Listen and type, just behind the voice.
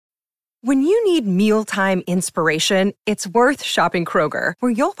When you need mealtime inspiration, it's worth shopping Kroger,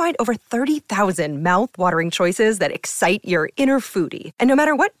 where you'll find over 30,000 mouth-watering choices that excite your inner foodie. And no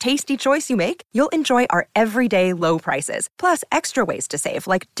matter what tasty choice you make, you'll enjoy our everyday low prices, plus extra ways to save,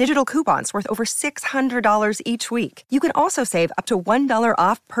 like digital coupons worth over $600 each week. You can also save up to $1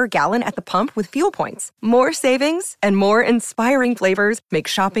 off per gallon at the pump with fuel points. More savings and more inspiring flavors make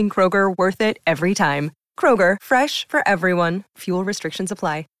shopping Kroger worth it every time. Kroger, fresh for everyone. Fuel restrictions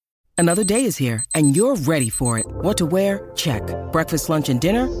apply. Another day is here, and you're ready for it. What to wear? Check. Breakfast, lunch, and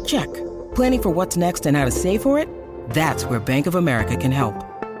dinner? Check. Planning for what's next and how to save for it? That's where Bank of America can help.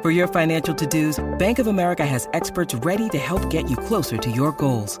 For your financial to-dos, Bank of America has experts ready to help get you closer to your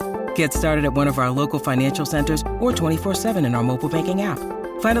goals. Get started at one of our local financial centers or 24/7 in our mobile banking app.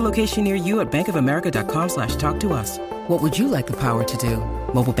 Find a location near you at bankofamerica.com/talktous. What would you like the power to do?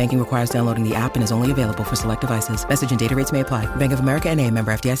 Mobile banking requires downloading the app and is only available for select devices. Message and data rates may apply. Bank of America N.A.,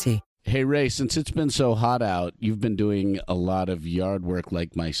 member FDIC. Hey, Ray, since it's been so hot out, you've been doing a lot of yard work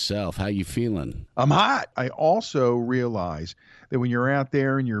like myself. How you feeling? I'm hot. I also realize that when you're out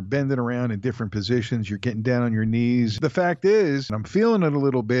there and you're bending around in different positions, you're getting down on your knees. The fact is, I'm feeling it a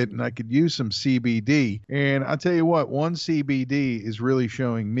little bit, and I could use some CBD. And I'll tell you what, one CBD is really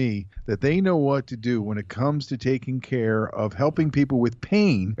showing me that they know what to do when it comes to taking care of helping people with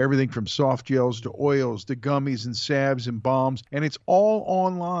pain, everything from soft gels to oils to gummies and salves and balms. And it's all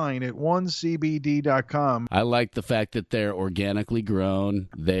online at onecbd.com. I like the fact that they're organically grown,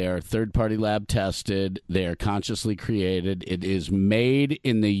 they are third-party lab tested, they are consciously created. It is made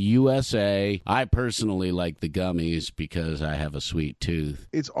in the USA. I personally like the gummies because I have a sweet tooth.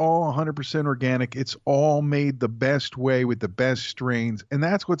 It's all 100% organic. It's all made the best way with the best strains. And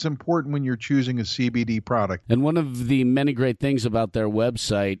that's what's important when you're choosing a CBD product. And one of the many great things about their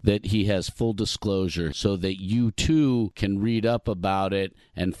website that he has full disclosure so that you too can read up about it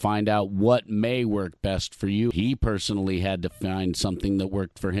and find out what may work best for you. He personally had to find something that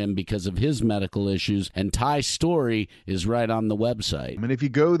worked for him because of his medical issues, and Ty's story is right on the website. And if you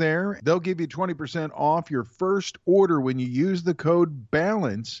go there, they'll give you 20% off your first order when you use the code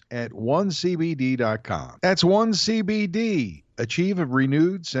BALANCE at onecbd.com. That's 1CBD. Achieve a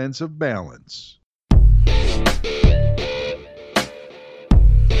renewed sense of balance.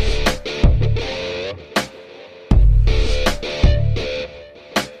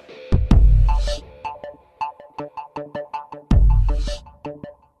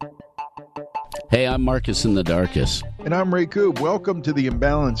 Hey, I'm Marcus in the Darkest. And I'm Ray Koob. Welcome to the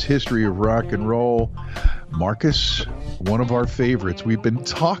Imbalanced History of Rock and Roll. Marcus, one of our favorites. We've been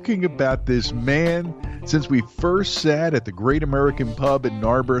talking about this man since we first sat at the Great American Pub in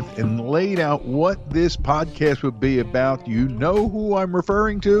Narberth and laid out what this podcast would be about. You know who I'm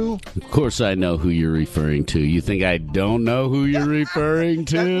referring to? Of course I know who you're referring to. You think I don't know who you're referring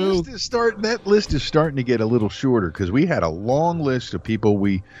to? That list is starting to get a little shorter because we had a long list of people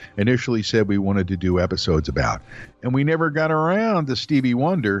we initially said we wanted to do episodes about. And we never got around to Stevie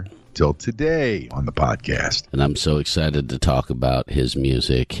Wonder till today on the podcast. And I'm so excited to talk about his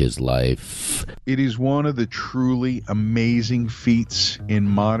music, his life. It is one of the truly amazing feats in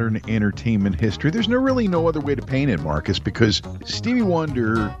modern entertainment history. There's really no other way to paint it, Marcus, because Stevie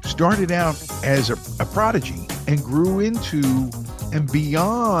Wonder started out as a prodigy and grew into and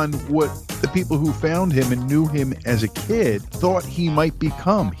beyond what the people who found him and knew him as a kid thought he might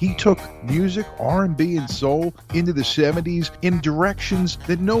become. He took music, R&B and soul into the 70s in directions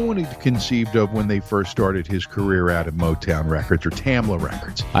that no one had conceived of when they first started his career out at Motown Records or Tamla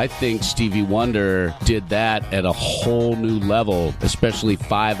Records. I think Stevie Wonder did that at a whole new level, especially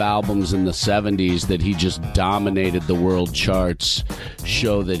 5 albums in the 70s that he just dominated the world charts,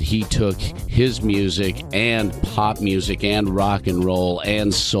 show that he took his music and pop music and rock and roll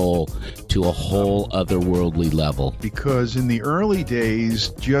and soul to a whole otherworldly level. Because in the early days,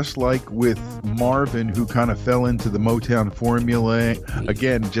 just like with Marvin, who kind of fell into the Motown formula,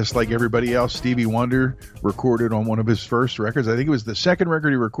 again, just like everybody else, Stevie Wonder recorded on one of his first records. I think it was the second record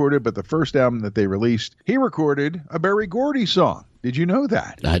he recorded, but the first album that they released, he recorded a Berry Gordy song. Did you know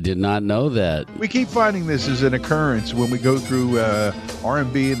that? I did not know that. We keep finding this as an occurrence when we go through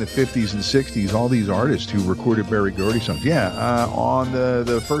R&B in the 50s and 60s, all these artists who recorded Berry Gordy songs. Yeah, on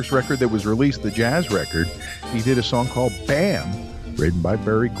the first record that was released, the jazz record, he did a song called Bam, written by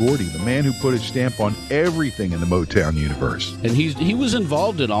Berry Gordy, the man who put his stamp on everything in the Motown universe. And he was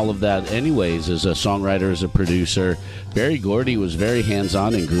involved in all of that anyways, as a songwriter, as a producer. Berry Gordy was very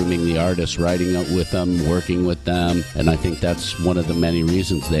hands-on in grooming the artists, writing with them, working with them, and I think that's one of the many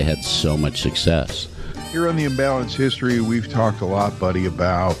reasons they had so much success. Here on the Imbalanced History, we've talked a lot, buddy,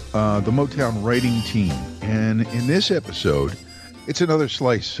 about the Motown writing team. And in this episode, It's another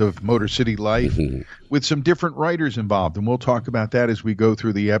slice of Motor City life with some different writers involved, and we'll talk about that as we go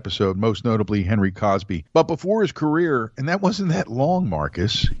through the episode, most notably Henry Cosby. But before his career, and that wasn't that long,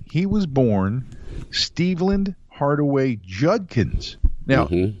 Marcus, he was born Steveland Hardaway Judkins. Now,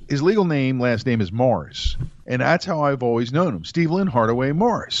 his legal name, last name is Morris, and that's how I've always known him, Steveland Hardaway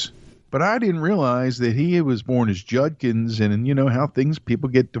Morris. But I didn't realize that he was born as Judkins, and you know how people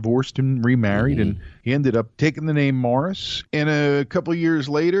get divorced and remarried, and he ended up taking the name Morris. And a couple of years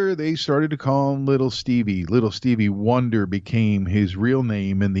later, they started to call him Little Stevie. Little Stevie Wonder became his real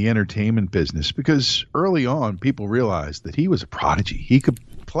name in the entertainment business because early on, people realized that he was a prodigy. He could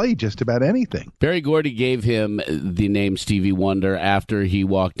play just about anything. Berry Gordy gave him the name Stevie Wonder after he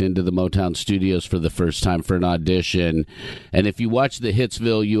walked into the Motown studios for the first time for an audition. And if you watch the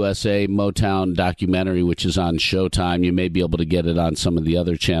Hitsville, USA Motown documentary, which is on Showtime, you may be able to get it on some of the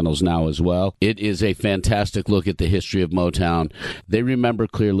other channels now as well. It is a fantastic look at the history of Motown. They remember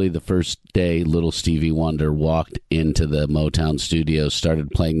clearly the first day Little Stevie Wonder walked into the Motown studios,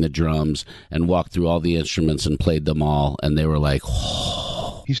 started playing the drums, and walked through all the instruments and played them all. And they were like, oh.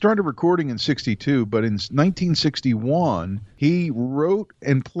 He started recording in 1962, but in 1961, he wrote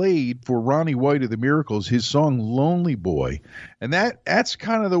and played for Ronnie White of the Miracles his song Lonely Boy. And that's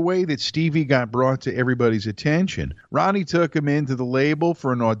kind of the way that Stevie got brought to everybody's attention. Ronnie took him into the label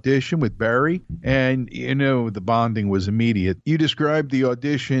for an audition with Barry, and, you know, the bonding was immediate. You described the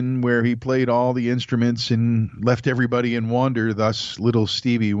audition where he played all the instruments and left everybody in wonder, thus Little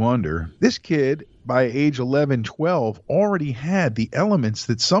Stevie Wonder. This kid, by age 11, 12, already had the elements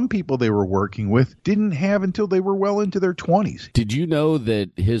that some people they were working with didn't have until they were well into their 20s. Did you know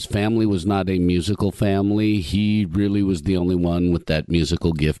that his family was not a musical family? He really was the only one with that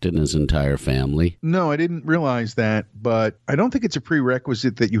musical gift in his entire family. No, I didn't realize that, but I don't think it's a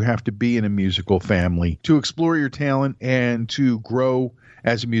prerequisite that you have to be in a musical family to explore your talent and to grow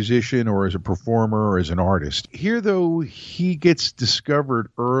as a musician or as a performer or as an artist. Here, though, he gets discovered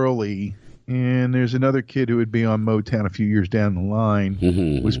early. And there's another kid who would be on Motown a few years down the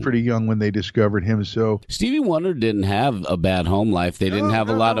line. Was pretty young when they discovered him. So Stevie Wonder didn't have a bad home life. They didn't have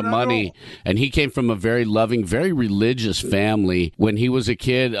a lot of money. And he came from a very loving, very religious family. When he was a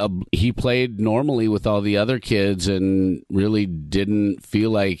kid, he played normally with all the other kids and really didn't feel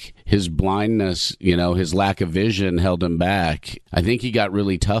like his blindness, you know, his lack of vision held him back. I think he got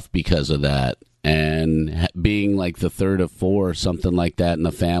really tough because of that. And being like the third of four, something like that in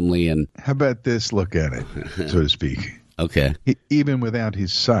the family. And how about this look at it, so to speak? Okay. Even without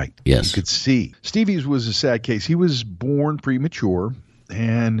his sight, yes, you could see. Stevie's was a sad case. He was born premature.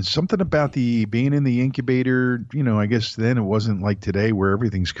 And something about the being in the incubator, you know, I guess then it wasn't like today where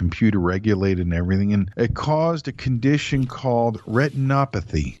everything's computer regulated and everything. And it caused a condition called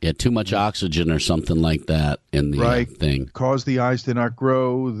retinopathy. Yeah, too much oxygen or something like that in the thing. Caused the eyes to not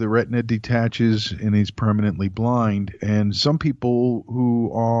grow, the retina detaches, and he's permanently blind. And some people who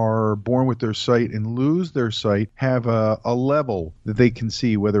are born with their sight and lose their sight have a level that they can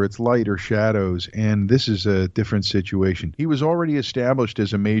see, whether it's light or shadows. And this is a different situation. He was already established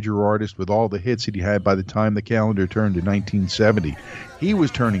as a major artist with all the hits that he had by the time the calendar turned to 1970. He was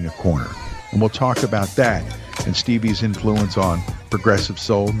turning a corner, and we'll talk about that and Stevie's influence on progressive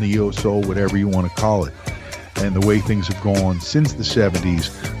soul, neo soul, whatever you want to call it, and the way things have gone since the 70s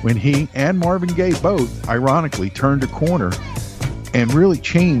when he and Marvin Gaye both, ironically, turned a corner and really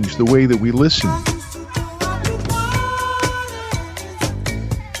changed the way that we listen.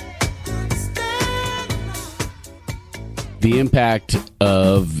 The impact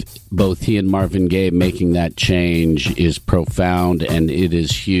of both he and Marvin Gaye making that change is profound, and it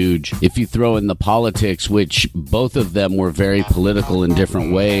is huge. If you throw in the politics, which both of them were very political in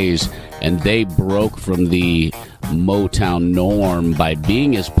different ways, and they broke from the Motown norm by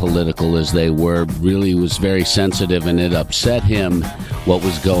being as political as they were, really was very sensitive, and it upset him what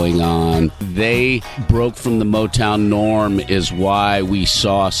was going on. They broke from the Motown norm is why we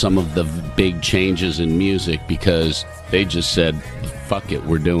saw some of the big changes in music, because they just said, fuck it,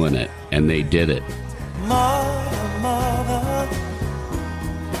 we're doing it. And they did it. Mother, mother,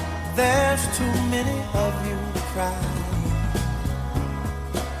 there's too many of you to cry.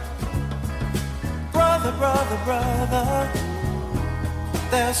 Brother, brother, brother,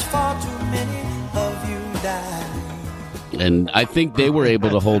 there's far too many of you die. And I think they were able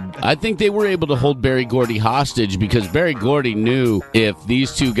to hold Berry Gordy hostage, because Berry Gordy knew if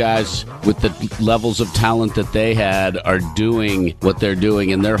these two guys with the levels of talent that they had are doing what they're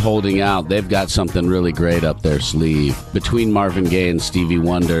doing and they're holding out, they've got something really great up their sleeve. Between Marvin Gaye and Stevie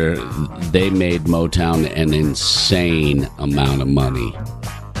Wonder, they made Motown an insane amount of money.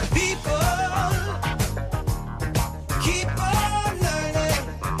 People keep on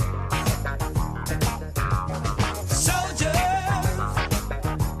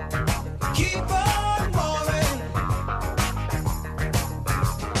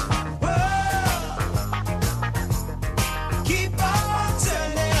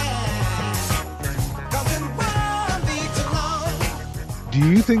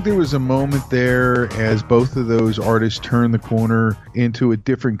you think there was a moment there as both of those artists turned the corner into a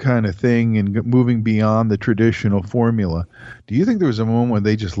different kind of thing and moving beyond the traditional formula? Do you think there was a moment when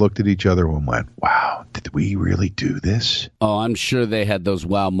they just looked at each other and went, wow, did we really do this? Oh, I'm sure they had those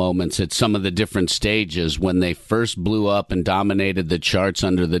wow moments at some of the different stages when they first blew up and dominated the charts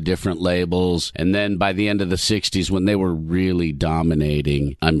under the different labels. And then by the end of the 60s, when they were really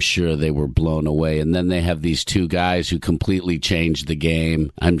dominating, I'm sure they were blown away. And then they have these two guys who completely changed the game.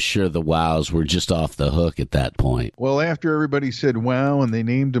 I'm sure the wows were just off the hook at that point. Well, after everybody said wow and they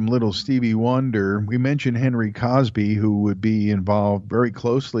named him Little Stevie Wonder, we mentioned Henry Cosby, who would be involved very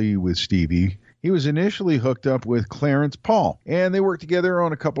closely with Stevie. He was initially hooked up with Clarence Paul, and they worked together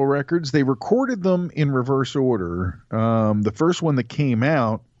on a couple records. They recorded them in reverse order. The first one that came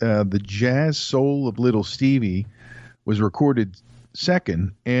out, The Jazz Soul of Little Stevie, was recorded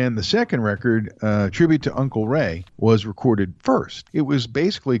second, and the second record, Tribute to Uncle Ray, was recorded first. It was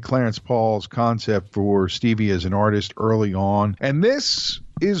basically Clarence Paul's concept for Stevie as an artist early on, and this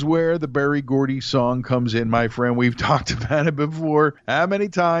is where the Berry Gordy song comes in, my friend. We've talked about it before. How many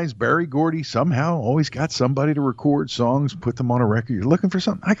times Berry Gordy somehow always got somebody to record songs, put them on a record. You're looking for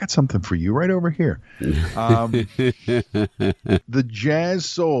something? I got something for you right over here. The Jazz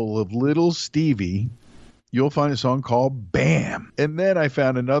Soul of Little Stevie, you'll find a song called Bam. And then I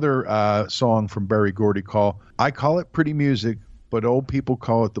found another song from Berry Gordy called, I call it pretty music, but old people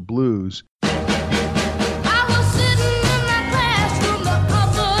call it the blues.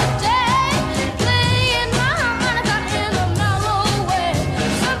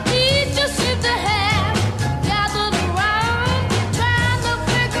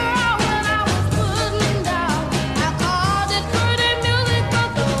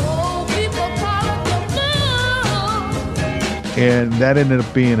 And that ended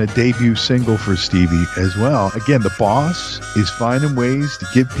up being a debut single for Stevie as well. Again, the boss is finding ways to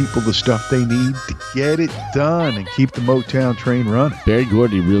give people the stuff they need to get it done and keep the Motown train running. Berry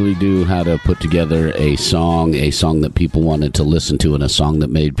Gordy really knew how to put together a song that people wanted to listen to and a song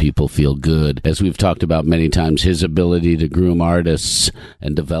that made people feel good. As we've talked about many times, his ability to groom artists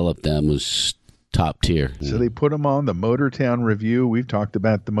and develop them was top tier. So they put him on the Motortown Review. We've talked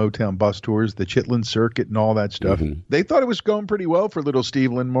about the Motown bus tours, the Chitlin Circuit, and all that stuff. Mm-hmm. They thought it was going pretty well for little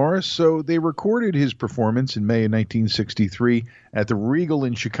Stevie Morris, so they recorded his performance in May of 1963 at the Regal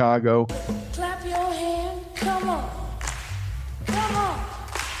in Chicago. Clap your hand, come on. Come on.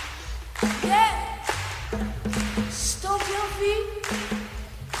 Yeah. Stomp your feet.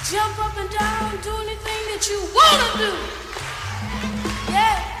 Jump up and down, do anything that you want to do.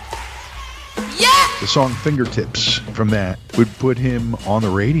 Yeah. Yeah! The song Fingertips from that would put him on the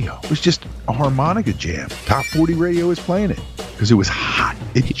radio. It was just a harmonica jam. Top 40 radio was playing it because it was hot.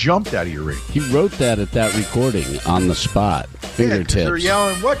 It jumped out of your radio. He wrote that at that recording on the spot. Fingertips. Yeah, they're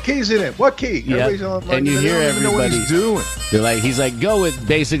yelling, what key's in it? What key? Yeah. And you hear everybody. He's doing. They're like, he's like, go with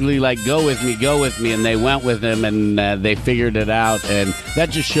me. And they went with him and they figured it out. And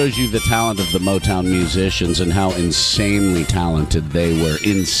that just shows you the talent of the Motown musicians and how insanely talented they were.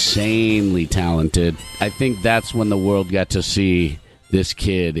 Insanely talented. I think that's when the world got to see this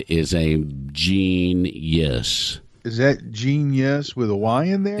kid is a genius. Is that genius with a Y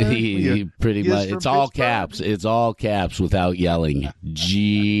in there? He pretty much. It's all caps. It's all caps without yelling.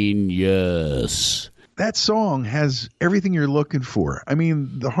 Genius. That song has everything you're looking for. I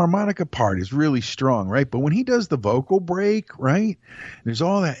mean, the harmonica part is really strong, right? But when he does the vocal break, right? There's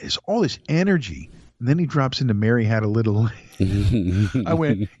all this energy. And then he drops into Mary Had a Little. I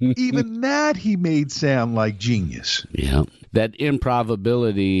went, even that he made sound like genius. Yeah. That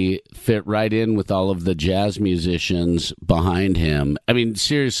improbability fit right in with all of the jazz musicians behind him. I mean,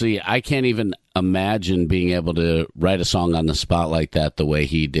 seriously, I can't even imagine being able to write a song on the spot like that the way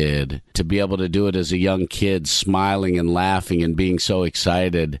he did. To be able to do it as a young kid, smiling and laughing and being so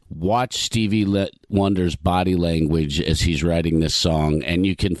excited. Watch Stevie Wonder's body language as he's writing this song, and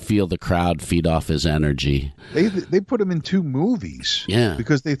you can feel the crowd feed off his energy. They put him in 2 movies. Yeah.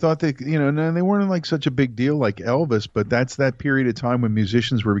 Because they thought they weren't like such a big deal like Elvis, but that's that period of time when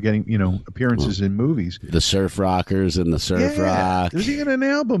musicians were getting, appearances in movies. The Surf Rockers and the Surf Rock. There's even an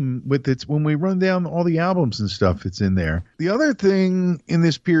album with it. When we run down all the albums and stuff, it's in there. The other thing in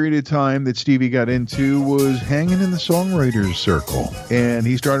this period of time that Stevie got into was hanging in the songwriters circle. And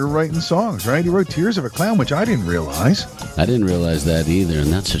he started writing songs, right? He wrote Tears of a Clown, which I didn't realize. I didn't realize that either,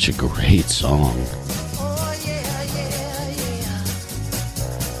 and that's such a great song.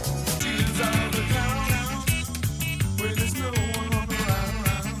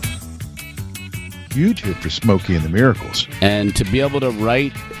 Huge hit for Smokey and the Miracles. And to be able to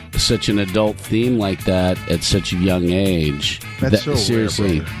write such an adult theme like that at such a young age, That's so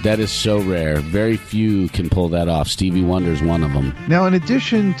seriously, rare, brother. that is so rare. Very few can pull that off. Stevie Wonder's one of them. Now, in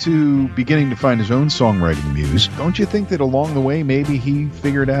addition to beginning to find his own songwriting muse, don't you think that along the way maybe he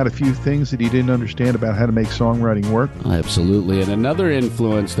figured out a few things that he didn't understand about how to make songwriting work? Absolutely. And another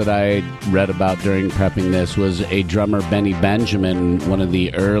influence that I read about during prepping this was a drummer, Benny Benjamin, one of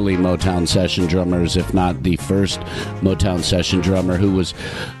the early Motown session drummers, if not the first Motown session drummer, who was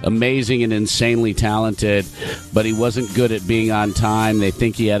amazing and insanely talented, but he wasn't good at being on time. They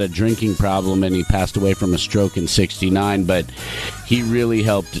think he had a drinking problem and he passed away from a stroke in 1969, but he really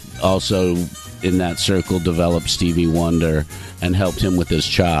helped also in that circle develop Stevie Wonder and helped him with his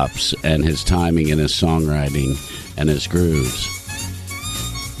chops and his timing and his songwriting and his grooves.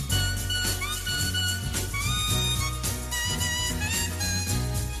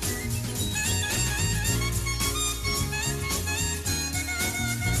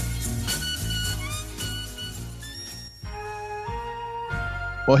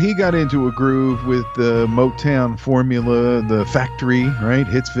 Well, he got into a groove with the Motown formula, the factory, right?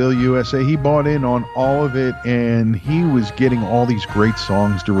 Hitsville, USA. He bought in on all of it, and he was getting all these great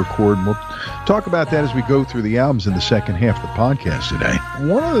songs to record. And we'll talk about that as we go through the albums in the second half of the podcast today.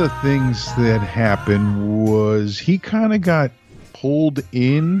 One of the things that happened was he kind of got pulled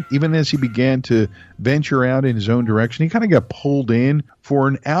in, even as he began to venture out in his own direction. He kind of got pulled in for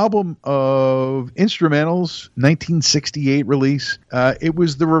an album of instrumentals, 1968 release. It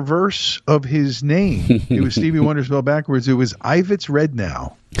was the reverse of his name. It was Stevie Wonder spelled backwards. It was Ivets Red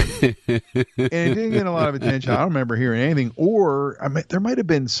Now. And it didn't get a lot of attention. I don't remember hearing anything. Or there might have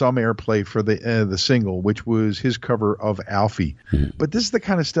been some airplay for the single, which was his cover of Alfie. But this is the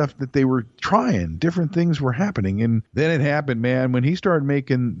kind of stuff that they were trying. Different things were happening. And then it happened, man. When he started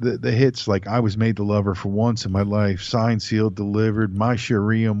making the hits like I Was Made to Love Her for Once in My Life, Signed, Sealed, Delivered, My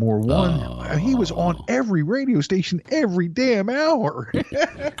Sharia More One, he was on every radio station every damn hour.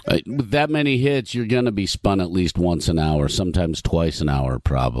 With that many hits, you're going to be spun at least once an hour, sometimes twice an hour,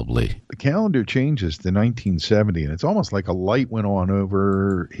 probably. The calendar changes to 1970, and it's almost like a light went on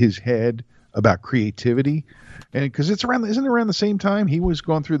over his head about creativity. And because isn't it around the same time he was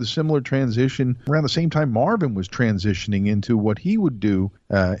going through the similar transition, around the same time Marvin was transitioning into what he would do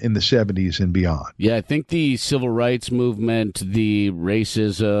in the 70s and beyond? Yeah, I think the civil rights movement, the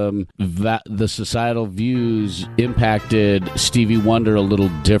racism, the societal views impacted Stevie Wonder a little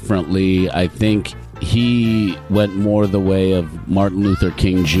differently. I think he went more the way of Martin Luther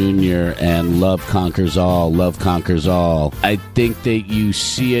King Jr. and love conquers all, love conquers all. I think that you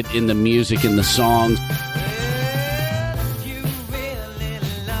see it in the music, in the songs.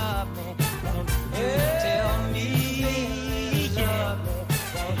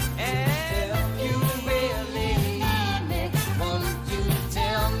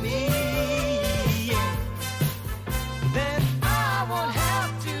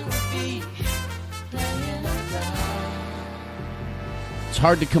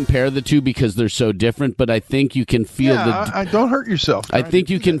 Hard to compare the two because they're so different, but I think you can feel don't hurt yourself. I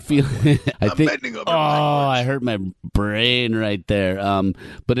think you can feel. I hurt my brain right there.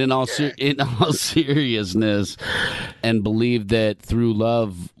 But in all seriousness, and believe that through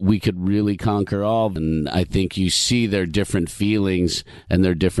love we could really conquer all. And I think you see their different feelings and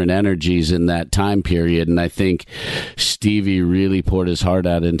their different energies in that time period. And I think Stevie really poured his heart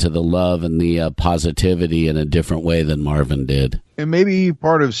out into the love and the positivity in a different way than Marvin did. And maybe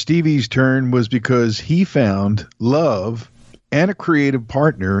part of Stevie's turn was because he found love and a creative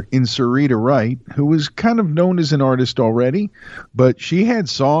partner in Sarita Wright, who was kind of known as an artist already, but she had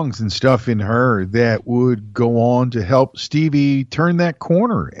songs and stuff in her that would go on to help Stevie turn that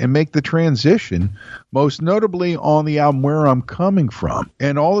corner and make the transition, most notably on the album Where I'm Coming From.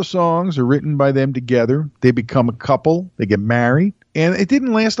 And all the songs are written by them together. They become a couple. They get married. And it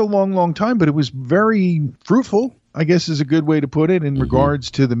didn't last a long, long time, but it was very fruitful, I guess is a good way to put it, in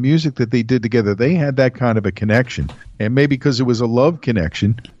regards to the music that they did together. They had that kind of a connection. And maybe because it was a love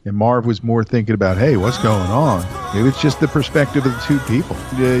connection, and Marv was more thinking about, hey, what's going on? Maybe it's just the perspective of the two people.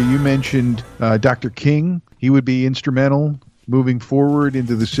 You mentioned Dr. King. He would be instrumental moving forward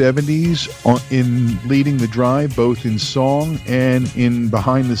into the 70s in leading the drive, both in song and in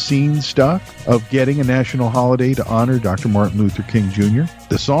behind-the-scenes stuff of getting a national holiday to honor Dr. Martin Luther King Jr.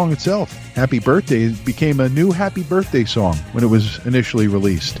 The song itself, Happy Birthday, became a new Happy Birthday song when it was initially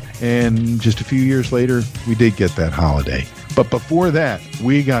released. And just a few years later, we did get that holiday. But before that,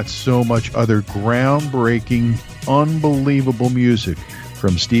 we got so much other groundbreaking, unbelievable music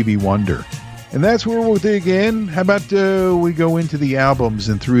from Stevie Wonder. And that's where we'll dig in. How about we go into the albums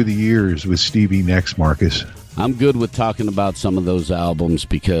and through the years with Stevie next, Marcus? I'm good with talking about some of those albums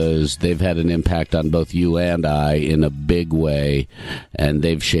because they've had an impact on both you and I in a big way, and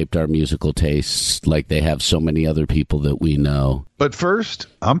they've shaped our musical tastes like they have so many other people that we know. But first,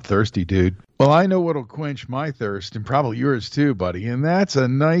 I'm thirsty, dude. Well, I know what'll quench my thirst, and probably yours too, buddy, and that's a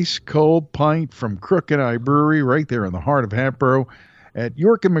nice cold pint from Crooked Eye Brewery right there in the heart of Hatboro. At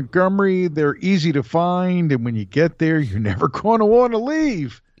York and Montgomery, they're easy to find, and when you get there, you're never going to want to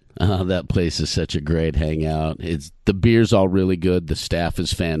leave. Oh, that place is such a great hangout. The beer's all really good. The staff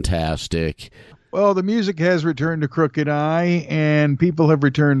is fantastic. Well, the music has returned to Crooked Eye, and people have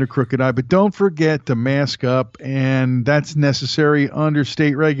returned to Crooked Eye. But don't forget to mask up, and that's necessary under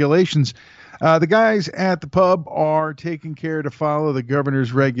state regulations. The guys at the pub are taking care to follow the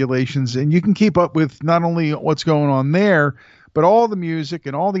governor's regulations, and you can keep up with not only what's going on there, but all the music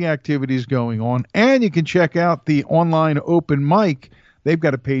and all the activities going on. And you can check out the online open mic. They've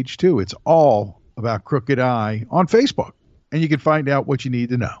got a page, too. It's all about Crooked Eye on Facebook, and you can find out what you need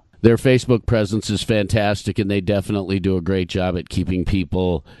to know. Their Facebook presence is fantastic, and they definitely do a great job at keeping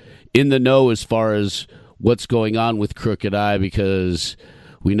people in the know as far as what's going on with Crooked Eye, because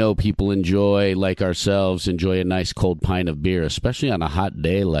we know people like ourselves, enjoy a nice cold pint of beer, especially on a hot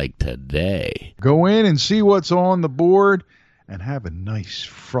day like today. Go in and see what's on the board and have a nice,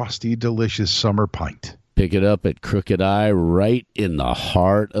 frosty, delicious summer pint. Pick it up at Crooked Eye right in the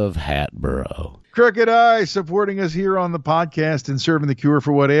heart of Hatboro. Crooked Eye supporting us here on the podcast and serving the cure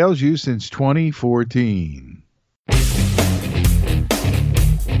for what ails you since 2014.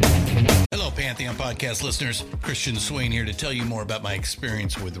 Hello, Pantheon Podcast listeners. Christian Swain here to tell you more about my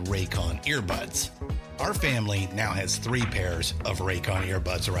experience with Raycon earbuds. Our family now has 3 pairs of Raycon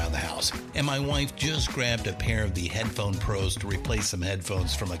earbuds around the house, and my wife just grabbed a pair of the Headphone Pros to replace some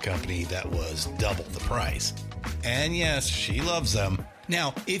headphones from a company that was double the price. And yes, she loves them.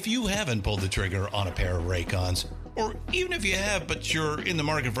 Now, if you haven't pulled the trigger on a pair of Raycons, or even if you have but you're in the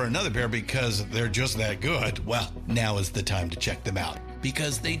market for another pair because they're just that good, well, now is the time to check them out,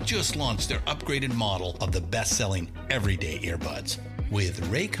 because they just launched their upgraded model of the best-selling everyday earbuds. With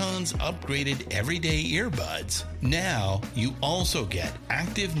Raycon's upgraded everyday earbuds, now you also get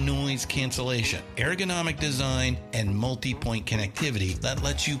active noise cancellation, ergonomic design, and multi-point connectivity that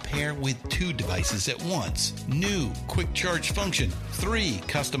lets you pair with 2 devices at once. New quick charge function, 3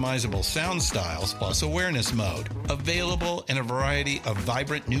 customizable sound styles plus awareness mode. Available in a variety of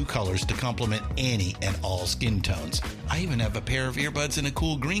vibrant new colors to complement any and all skin tones. I even have a pair of earbuds in a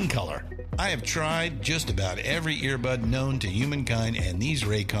cool green color. I have tried just about every earbud known to humankind, and these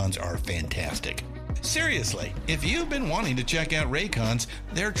Raycons are fantastic. Seriously, if you've been wanting to check out Raycons,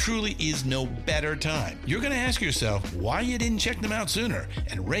 there truly is no better time. You're going to ask yourself why you didn't check them out sooner,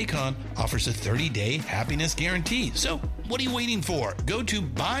 and Raycon offers a 30-day happiness guarantee. So what are you waiting for? Go to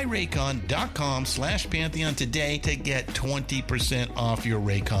buyraycon.com/Pantheon today to get 20% off your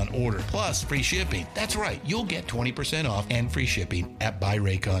Raycon order, plus free shipping. That's right, you'll get 20% off and free shipping at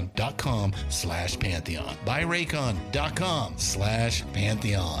buyraycon.com/Pantheon.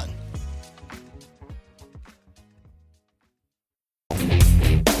 buyraycon.com/Pantheon.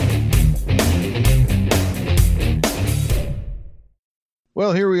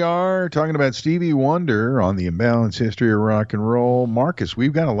 Well, here we are talking about Stevie Wonder on the Imbalanced History of Rock and Roll. Marcus,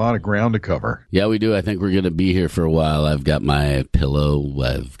 we've got a lot of ground to cover. Yeah, we do. I think we're going to be here for a while. I've got my pillow.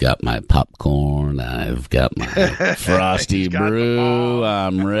 I've got my popcorn. I've got my frosty brew.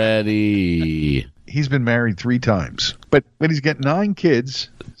 I'm ready. He's been married 3 times, but he's got 9 kids.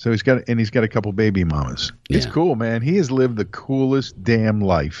 So he's got a couple baby mamas. It's cool, man. He has lived the coolest damn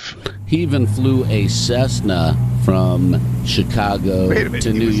life. He even flew a Cessna from Chicago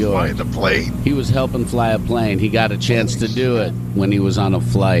to New York. Flying the plane. He was helping fly a plane. He got a chance to do it when he was on a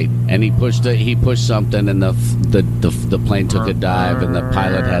flight, and he pushed something, and the plane took a dive, and the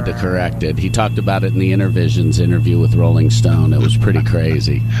pilot had to correct it. He talked about it in the Intervisions interview with Rolling Stone. It was pretty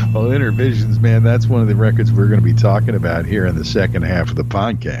crazy. Well, Intervisions, man, that's one of the records we're going to be talking about here in the second half of the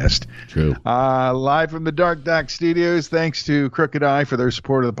podcast. True. Live from the Dark Dock Studios, thanks to Crooked Eye for their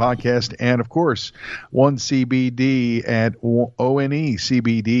support of the podcast, and of course, 1CBD at onecbd.com.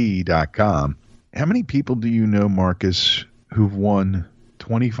 How many people do you know, Marcus, who've won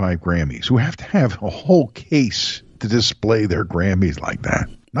 25 Grammys, who have to have a whole case to display their Grammys like that?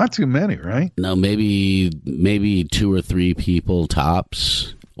 Not too many, right? No, maybe 2 or 3 people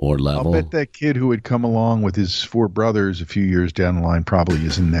tops. or level. I'll bet that kid who had come along with his four brothers a few years down the line probably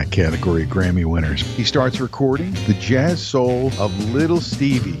is in that category of Grammy winners. He starts recording the jazz soul of Little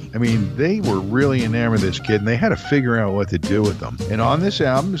Stevie. I mean, they were really enamored of this kid, and they had to figure out what to do with them. And on this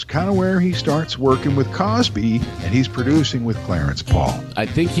album is kind of where he starts working with Cosby, and he's producing with Clarence Paul. I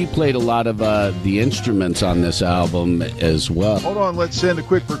think he played a lot of the instruments on this album as well. Hold on, let's send a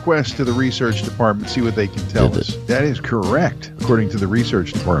quick request to the research department, see what they can tell us. That is correct, according to the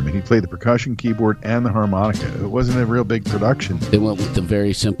research department. He played the percussion, keyboard, and the harmonica. It wasn't a real big production. They went with the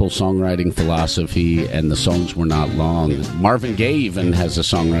very simple songwriting philosophy, and the songs were not long. Marvin Gaye even has a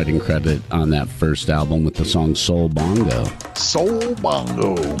songwriting credit on that first album with the song Soul Bongo. Soul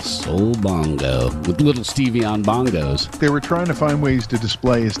Bongo. Soul Bongo, with Little Stevie on bongos. They were trying to find ways to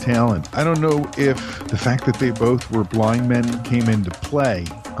display his talent. I don't know if the fact that they both were blind men came into play,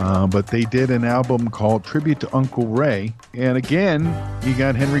 but they did an album called Tribute to Uncle Ray. And again, you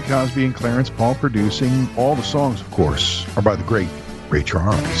got Henry Cosby and Clarence Paul producing. All the songs, of course, are by the great Ray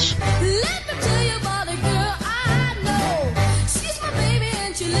Charles. Let me tell you about a girl I know. She's my baby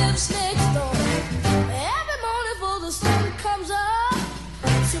and she lives next door. Every morning before the sun comes up,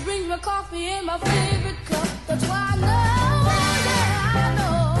 she brings me coffee in my favorite cup. That's why I know, yeah, I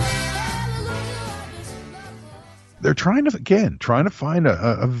know. Hallelujah, this love. They're trying to find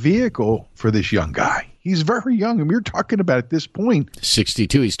a vehicle for this young guy. He's very young. I mean, you're talking about at this point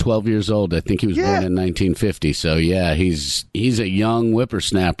 62. He's 12 years old. I think he was born in 1950. So yeah, he's a young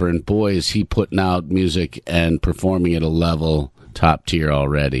whippersnapper, and boy, is he putting out music and performing at a level top tier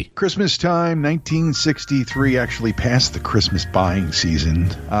already. Christmas time, 1963, actually past the Christmas buying season.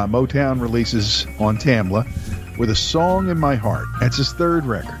 Motown releases on Tamla with A Song in My Heart. That's his third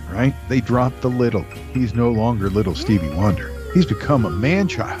record, right? They dropped the little. He's no longer Little Stevie Wonder. He's become a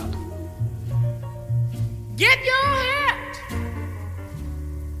man-child. Get your hat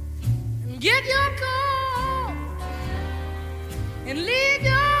and get your coat and leave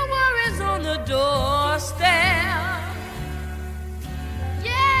your worries on the doorstep.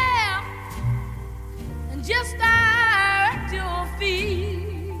 Yeah, and just direct your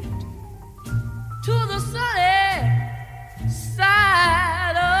feet to the sunny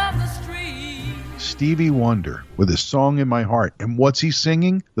side of the street. Stevie Wonder with A Song in My Heart. And what's he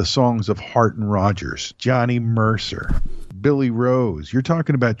singing? The songs of Hart and Rogers, Johnny Mercer, Billy Rose. You're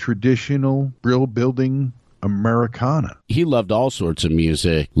talking about traditional brill-building Americana. He loved all sorts of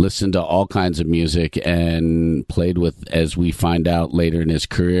music, listened to all kinds of music, and played with, as we find out later in his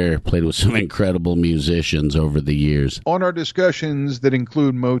career, played with some incredible musicians over the years. On our discussions that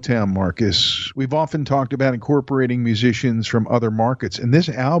include Motown, Marcus, we've often talked about incorporating musicians from other markets, and this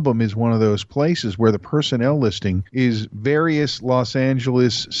album is one of those places where the personnel listing is various Los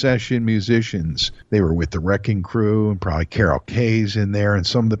Angeles session musicians. They were with the Wrecking Crew, and probably Carol Kay's in there, and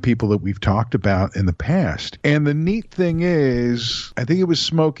some of the people that we've talked about in the past. And the neat thing is, I think it was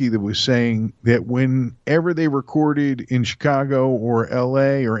Smokey that was saying that whenever they recorded in Chicago or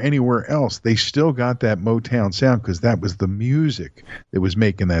LA or anywhere else, they still got that Motown sound because that was the music that was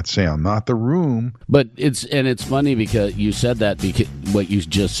making that sound, not the room. But it's funny because you said that, because what you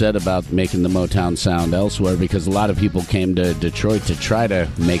just said about making the Motown sound elsewhere, because a lot of people came to Detroit to try to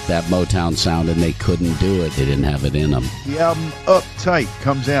make that Motown sound and they couldn't do it. They didn't have it in them. The album Uptight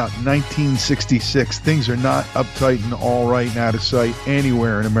comes out in 1966. Things are not uptight and all right and out of sight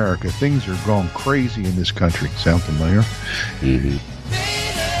anywhere in America. Things are going crazy in this country. Sound familiar? Mm-hmm.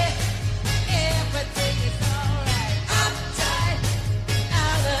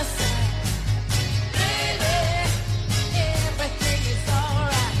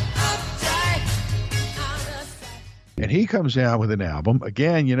 And he comes out with an album.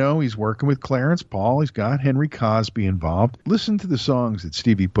 Again, you know, he's working with Clarence Paul. He's got Henry Cosby involved. Listen to the songs that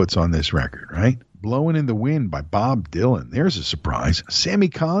Stevie puts on this record, right? Blowing in the Wind by Bob Dylan. There's a surprise. Sammy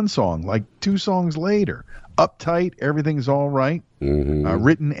Kahn song, like 2 songs later. Uptight, Everything's All Right. Mm-hmm.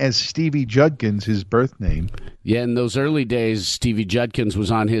 Written as Stevie Judkins, his birth name. Yeah, in those early days, Stevie Judkins was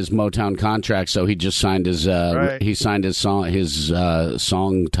on his Motown contract, so he just signed his he signed his song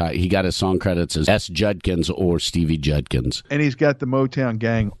he got his song credits as S. Judkins or Stevie Judkins. And he's got the Motown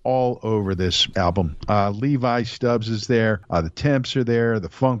gang all over this album. Levi Stubbs is there, the Temps are there, the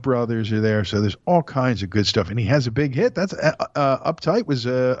Funk Brothers are there, so there's all kinds of good stuff. And he has a big hit. That's Uptight was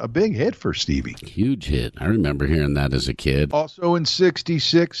a big hit for Stevie. Huge hit. I remember hearing that as a kid. Also in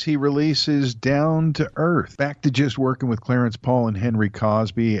 66, he releases Down to Earth. Back to just working with Clarence Paul and Henry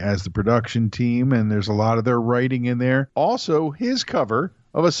Cosby as the production team, and there's a lot of their writing in there. Also, his cover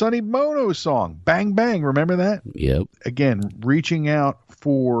of a Sonny Bono song, Bang Bang. Remember that? Yep. Again, reaching out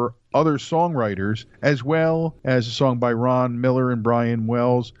for other songwriters, as well as a song by Ron Miller and Brian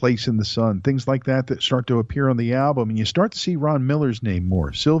Wells, Place in the Sun, things like that start to appear on the album. And you start to see Ron Miller's name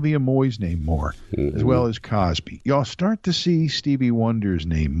more, Sylvia Moy's name more, as well as Cosby. Y'all start to see Stevie Wonder's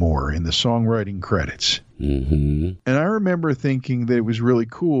name more in the songwriting credits. And I remember thinking that it was really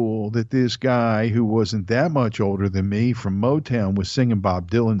cool that this guy who wasn't that much older than me from Motown was singing Bob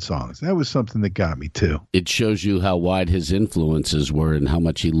Dylan songs. That was something that got me too. It shows you how wide his influences were and how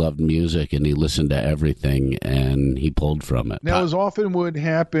much he loved music, and he listened to everything and he pulled from it. Now, as often would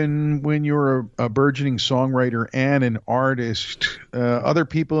happen when you're a burgeoning songwriter and an artist, other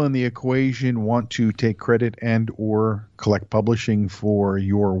people in the equation want to take credit and or collect publishing for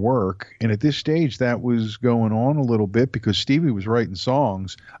your work. And at this stage, that was going on a little bit because Stevie was writing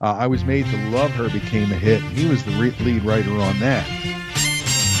songs. I Was Made to Love Her became a hit, and he was the lead writer on that.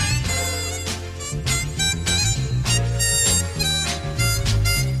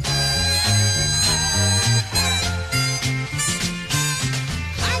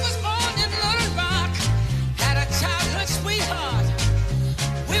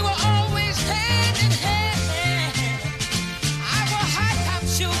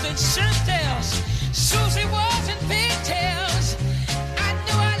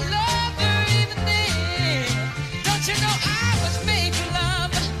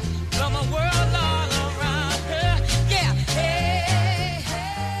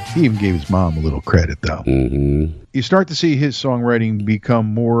 He even gave his mom a little credit, though. You start to see his songwriting become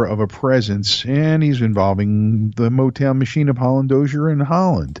more of a presence, and he's involving the Motown machine of Holland Dozier and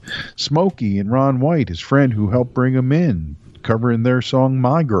Holland. Smokey and Ron White, his friend who helped bring him in, covering their song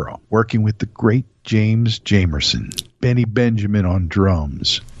My Girl, working with the great James Jamerson. Benny Benjamin on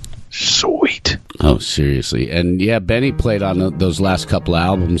drums. Sweet. Oh, seriously. And yeah, Benny played on those last couple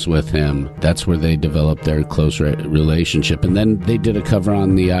albums with him. That's where they developed their close relationship. And then they did a cover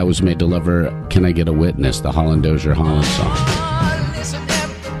on the I Was Made to Love Her, Can I Get a Witness, the Holland Dozier Holland song. Listen,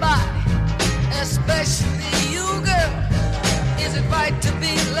 everybody, especially you, girl. Is it right to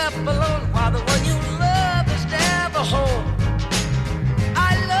be left alone while the one you love is never home?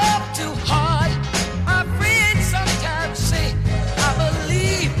 I love too hard. My friends sometimes say, I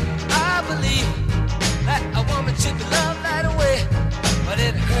believe that a woman should be loved right away, but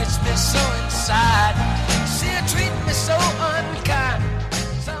it hurts me so inside. See her treat me so unkind.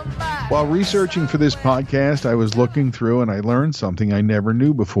 While researching for this podcast, I was looking through and I learned something I never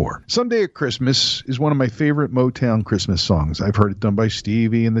knew before. Someday at Christmas is one of my favorite Motown Christmas songs. I've heard it done by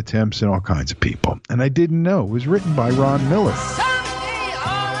Stevie and the Temps and all kinds of people. And I didn't know it was written by Ron Miller.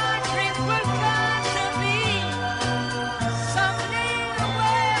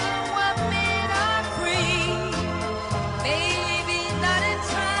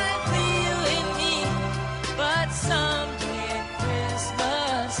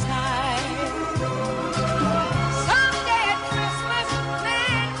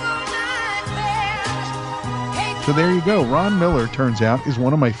 So there you go. Ron Miller, turns out, is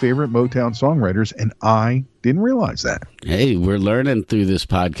one of my favorite Motown songwriters, and I didn't realize that. Hey, we're learning through this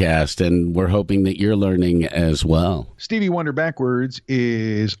podcast, and we're hoping that you're learning as well. Stevie Wonder backwards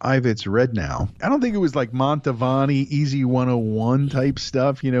is Ivets Red Now. I don't think it was like Montavani, Easy 101 type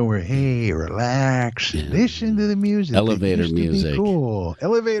stuff, you know, where, hey, relax, listen to the music. Elevator music. Cool.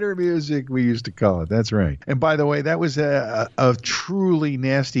 Elevator music, we used to call it. That's right. And by the way, that was a truly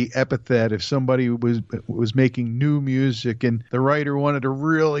nasty epithet if somebody was making new music and the writer wanted to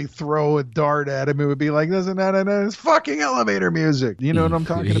really throw a dart at him. It would be like, doesn't that it's fucking elevator music. You know what I'm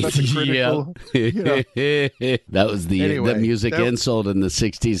talking about? The critical. You know. That was the music insult in the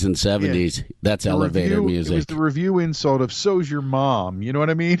 60s and 70s. Yeah. That's elevator music. It was the review insult of "So's Your Mom." You know what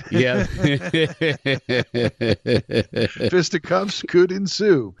I mean? Yeah. Fisticuffs could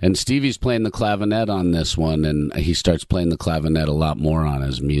ensue. And Stevie's playing the clavinet on this one, and he starts playing the clavinet a lot more on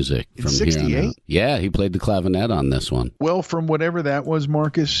his music from in 68? Here on out. Yeah, he played the clavinet on this one. Well, from whatever that was,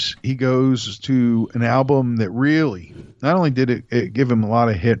 Marcus, he goes to an album that really, not only did it give him a lot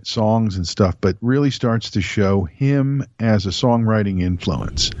of hit songs and stuff, but really starts to show him as a songwriting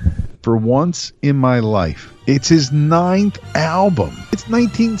influence. For Once in My Life. It's his 9th album. It's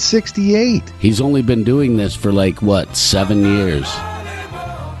 1968. He's only been doing this for 7 years.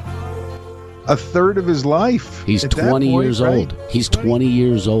 A third of his life. He's 20 years old. He's 20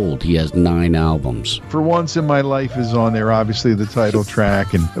 years old. He has 9 albums. For Once in My Life is on there, obviously the title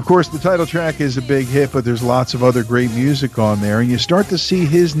track. And of course, the title track is a big hit, but there's lots of other great music on there. And you start to see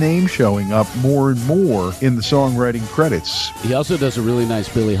his name showing up more and more in the songwriting credits. He also does a really nice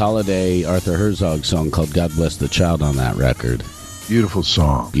Billie Holiday, Arthur Herzog song called God Bless the Child on that record. Beautiful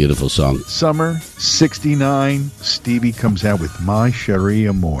song. Beautiful song. Summer 69, Stevie comes out with My Cherie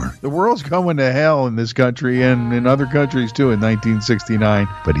Amour. The world's going to hell in this country and in other countries too in 1969,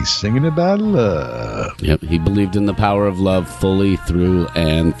 but he's singing about love. Yep, he believed in the power of love fully through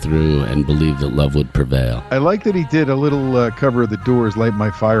and believed that love would prevail. I like that he did a little cover of the Doors, Light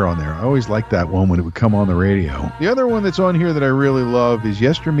My Fire on there. I always liked that one when it would come on the radio. The other one that's on here that I really love is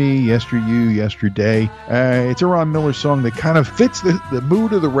Yester Me, Yester You, Yesterday. It's a Ron Miller song that kind of fits the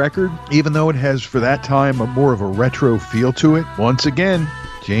mood of the record, even though it has, for that time, more of a retro feel to it. Once again,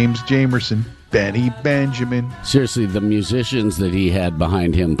 James Jamerson, Benny Benjamin. Seriously, the musicians that he had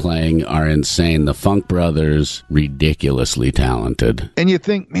behind him playing are insane. The Funk Brothers, ridiculously talented. And you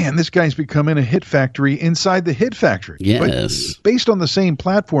think, man, this guy's becoming a hit factory inside the hit factory. Yes. But based on the same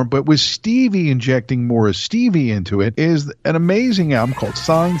platform, but with Stevie injecting more of Stevie into it, is an amazing album called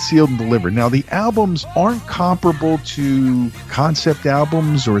Signed, Sealed, and Delivered. Now, the albums aren't comparable to concept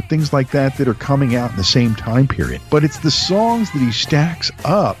albums or things like that are coming out in the same time period. But it's the songs that he stacks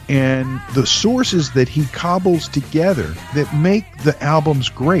up and the sources that he cobbles together that make the albums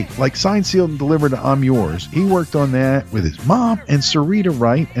great. Like Signed, Sealed, and Delivered, I'm Yours. He worked on that with his mom and Sarita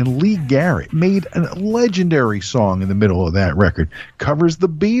Wright and Lee Garrett. Made a legendary song in the middle of that record. Covers the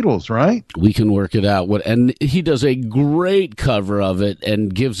Beatles, right? We Can Work It Out. And he does a great cover of it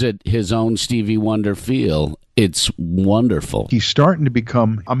and gives it his own Stevie Wonder feel. It's wonderful. He's starting to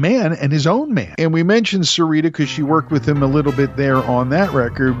become a man and his own man. And we mentioned Sarita because she worked with him a little bit there on that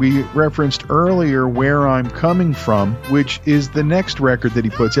record. We referenced earlier Where I'm Coming From, which is the next record that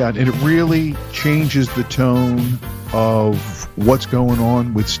he puts out. And it really changes the tone of what's going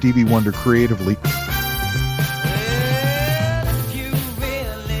on with Stevie Wonder creatively.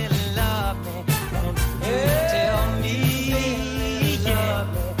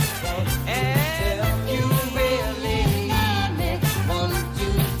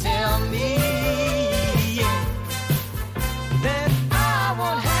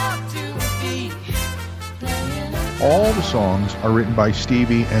 All the songs are written by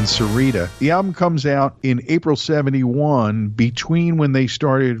Stevie and Sarita. The album comes out in April 71. Between when they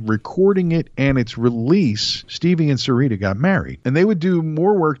started recording it and its release, Stevie and Sarita got married. And they would do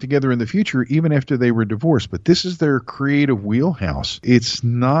more work together in the future, even after they were divorced. But this is their creative wheelhouse. It's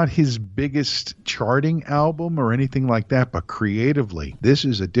not his biggest charting album or anything like that, but creatively, this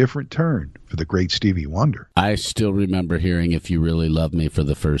is a different turn for the great Stevie Wonder. I still remember hearing If You Really Love Me for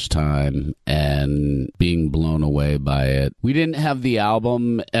the first time and being blown away by it. We didn't have the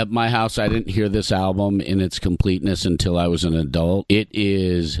album at my house. I didn't hear this album in its completeness until I was an adult. It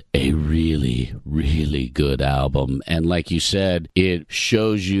is a really, really good album. And like you said, it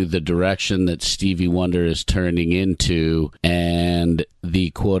shows you the direction that Stevie Wonder is turning into, and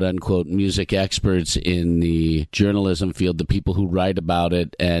the quote-unquote music experts in the journalism field, the people who write about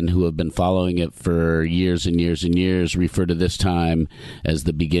it and who have been following it for years and years and years, refer to this time as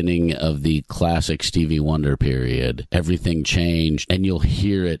the beginning of the classic Stevie Wonder period. Everything changed, and you'll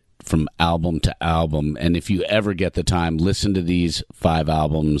hear it from album to album. And if you ever get the time, listen to these 5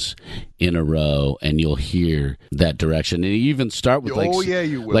 albums in a row, and you'll hear that direction. And you even start with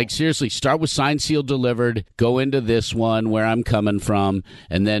you will. Like seriously, start with Signed, Sealed, Delivered, go into this one, Where I'm Coming From,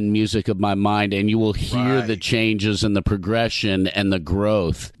 and then Music of My Mind, and you will hear the changes and the progression and the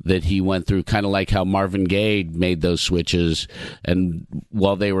growth that he went through, kind of like how Marvin Gaye made those switches. And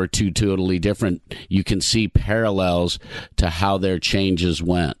while they were two totally different, you can see parallels to how their changes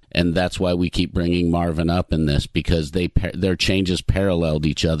went. And that's why we keep bringing Marvin up in this, because their changes paralleled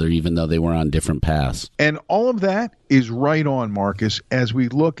each other, even though they were on different paths. And all of that is right on, Marcus, as we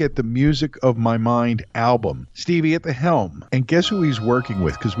look at the Music of My Mind album. Stevie at the helm. And guess who he's working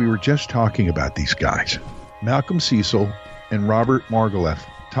with? Because we were just talking about these guys. Malcolm Cecil and Robert Margouleff.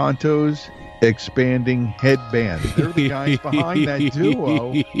 Tonto's Expanding Headband. They're the guys behind that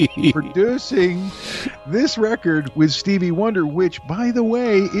duo producing this record with Stevie Wonder, which, by the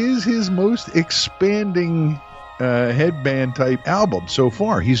way, is his most expanding headband type album so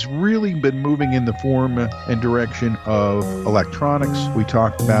far. He's really been moving in the form and direction of electronics. We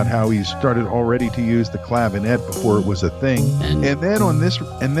talked about how he started already to use the clavinet before it was a thing. And then on this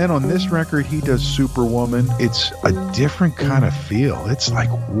record he does Superwoman. It's a different kind of feel. It's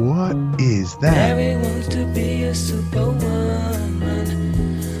like, what is that? Mary wants to be a superwoman,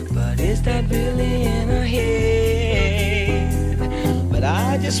 but is that really in her head? But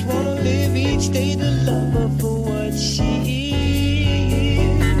I just want to live each day to love her for what she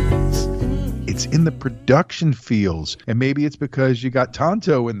is. It's in the production feels, and maybe it's because you got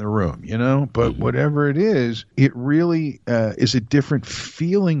Tonto in the room, but whatever it is, it really is a different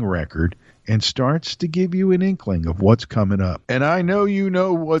feeling record. and starts to give you an inkling of what's coming up. And I know you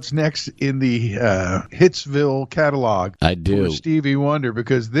know what's next in the Hitsville catalog. I do. For Stevie Wonder,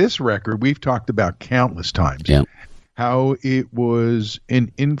 because this record we've talked about countless times. Yeah. How it was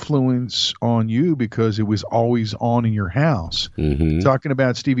an influence on you because it was always on in your house. Mm-hmm. Talking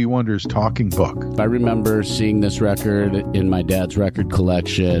about Stevie Wonder's Talking Book. I remember seeing this record in my dad's record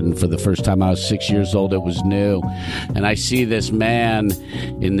collection for the first time. I was 6 years old. It was new. And I see this man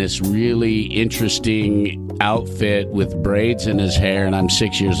in this really interesting outfit with braids in his hair, and I'm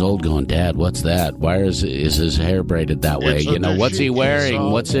 6 years old going, Dad, what's that? Why is his hair braided that way? You know, what's he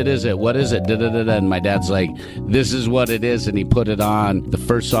wearing? What is it? What is it? Da-da-da-da. And my dad's like, this is what it is, and he put it on. The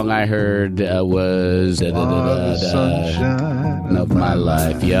first song I heard was the sunshine of my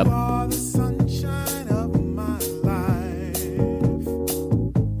life. Yep.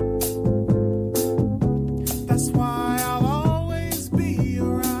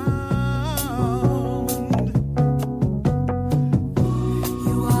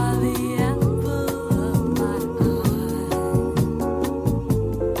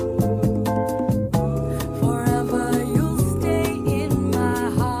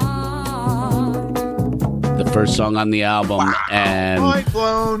 First song on the album. Wow. And mind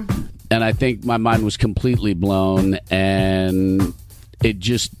blown. And I think my mind was completely blown, and it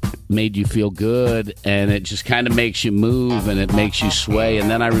just made you feel good, and it just kind of makes you move, and it makes you sway.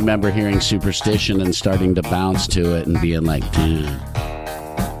 And then I remember hearing Superstition and starting to bounce to it and being like, dude.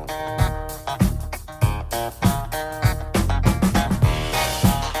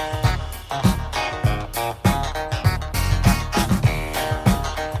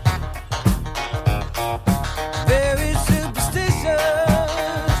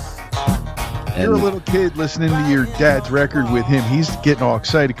 You're a little kid listening to your dad's record with him. He's getting all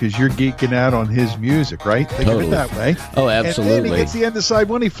excited because you're geeking out on his music, right? Think of it that way. Oh, absolutely. And then he gets the end of side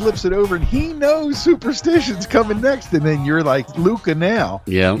one, he flips it over, and he knows Superstition's coming next. And then you're like, Luca now.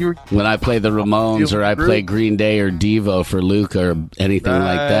 Yeah. When I play the Ramones or I play Green Day or Devo for Luca or anything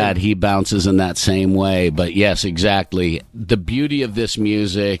like that, he bounces in that same way. But yes, exactly. The beauty of this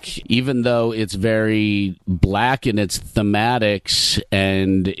music, even though it's very black in its thematics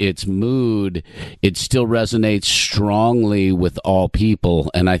and its mood, it still resonates strongly with all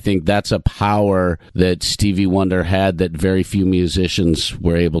people. And I think that's a power that Stevie Wonder had that very few musicians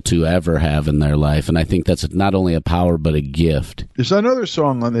were able to ever have in their life. And I think that's not only a power, but a gift. There's another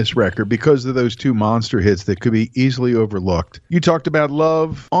song on this record, because of those two monster hits, that could be easily overlooked. You talked about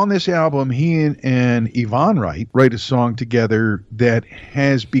love. On this album, he and Yvonne Wright write a song together that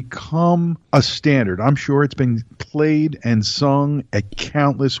has become a standard. I'm sure it's been played and sung at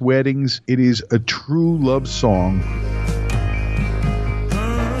countless weddings. It is a true love song.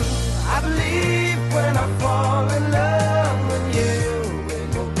 I believe when I fall in love with you,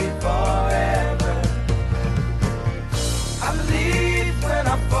 it will be forever. I believe when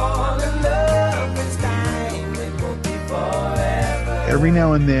I fall in love with time, it will be forever. Every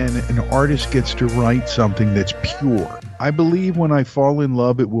now and then, an artist gets to write something that's pure. I believe when I fall in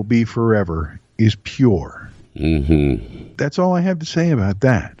love, it will be forever is pure. Mm-hmm. That's all I have to say about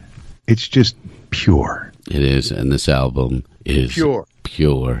that. It's just pure. It is, and this album is pure.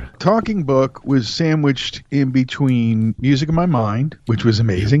 Talking Book was sandwiched in between Music in My Mind, which was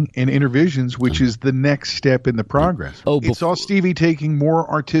amazing, and Intervisions, which is the next step in the progress. It saw Stevie taking more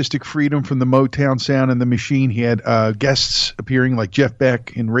artistic freedom from the Motown sound and the machine. He had guests appearing like Jeff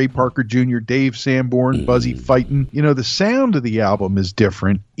Beck and Ray Parker Jr., Dave Sanborn, Buzzy Fightin'. You know, the sound of the album is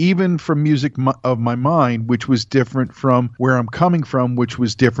different, even from Music of My Mind, which was different from Where I'm Coming From, which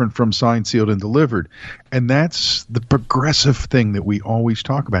was different from Signed, Sealed, and Delivered. And that's the progressive thing that we always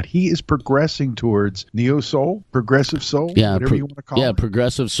talk about. He is progressing towards neo-soul, progressive soul, whatever you want to call it. Yeah,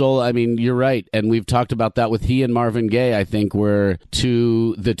 progressive soul. I mean, you're right. And we've talked about that with he and Marvin Gaye, I think, were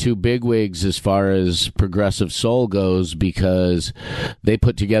the two bigwigs as far as progressive soul goes, because they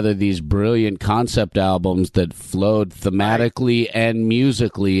put together these brilliant concept albums that flowed thematically and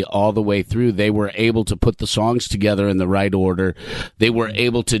musically all the way through. They were able to put the songs together in the right order. They were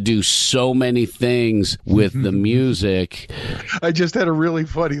able to do so many things with the music. I just had a really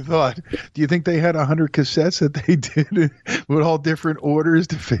funny thought. Do you think they had 100 cassettes that they did with all different orders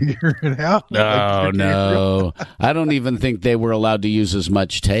to figure it out? No. I don't even think they were allowed to use as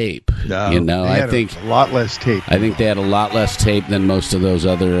much tape. No, you know, I think a lot less tape. I think they had a lot less tape than most of those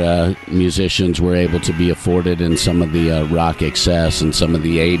other musicians were able to be afforded in some of the rock excess and some of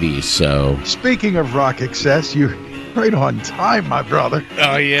the 80s. So, speaking of rock excess, you Right on time, my brother.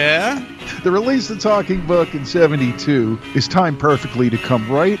 Oh, yeah? The release of Talking Book in 72 is timed perfectly to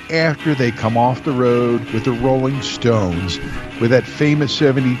come right after they come off the road with the Rolling Stones with that famous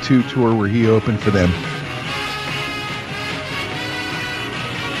 72 tour where he opened for them.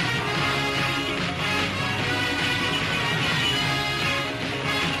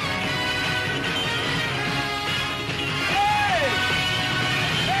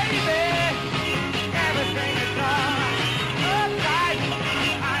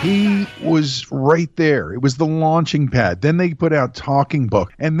 He was right there. It was the launching pad. Then they put out Talking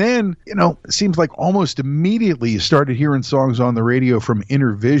Book. And then, you know, it seems like almost immediately you started hearing songs on the radio from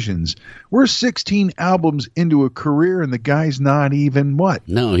Inner Visions. We're 16 albums into a career, and the guy's not even, what?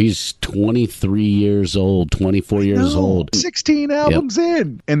 No, he's 23 years old, 24 years old. 16 albums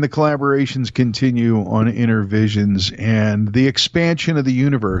in. And the collaborations continue on Inner Visions and the expansion of the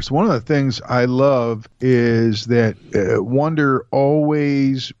universe. One of the things I love is that Wonder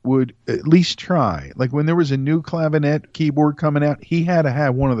always would at least try. Like when there was a new clavinet keyboard coming out, he had to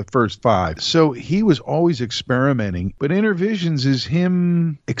have one of the first 5. So he was always experimenting. But Inner Visions is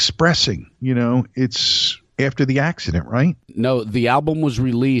him expressing, you know, it's after the accident, right? No, the album was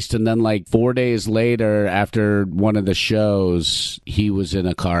released, and then like 4 days later, after one of the shows, he was in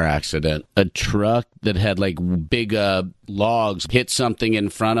a car accident. A truck that had like big logs hit something in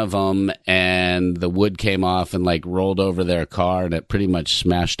front of him, and the wood came off and like rolled over their car, and it pretty much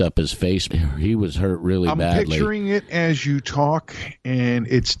smashed up his face. He was hurt really badly. I'm picturing it as you talk, and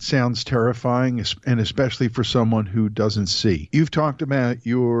it sounds terrifying, and especially for someone who doesn't see. You've talked about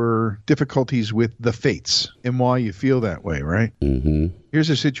your difficulties with the fates and why you feel that way, right? Mm-hmm. Here's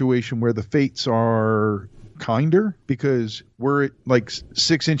a situation where the fates are kinder, because were it like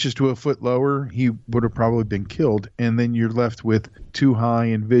 6 inches to a foot lower, he would have probably been killed. And then you're left with Too High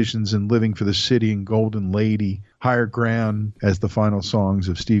and Visions and Living for the City and Golden Lady, Higher Ground as the final songs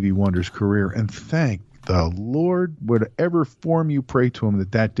of Stevie Wonder's career. And thank the Lord, whatever form you pray to him,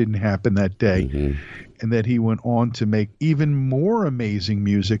 that didn't happen that day. Mm-hmm. And that he went on to make even more amazing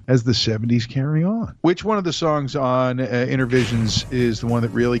music as the 70s carry on. Which one of the songs on Inner Visions is the one that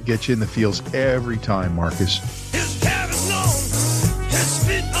really gets you in the feels every time, Marcus? His hair is long, his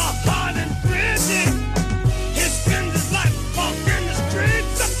feet are hard and gritty. He spends his life walking the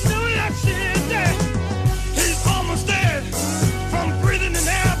streets of New York City. He's almost dead from breathing in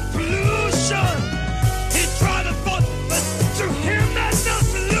air pollution. He tried to thought, but to him that's no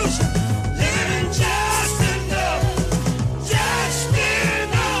solution. Living just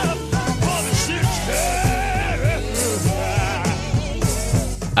enough for the ship's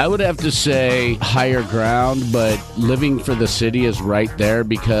I would have to say Higher Ground, but Living for the City is right there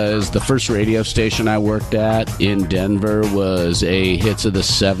because the first radio station I worked at in Denver was a hits of the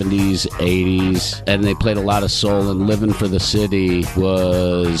 70s, 80s, and they played a lot of soul, and Living for the City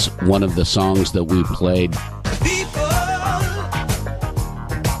was one of the songs that we played. people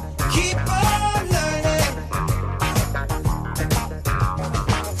keep on learning.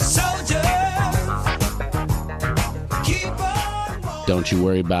 Soldiers keep on walking. Don't You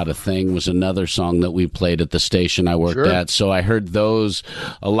Worry About a Thing was another song that we played at the station I worked Sure. at. So I heard those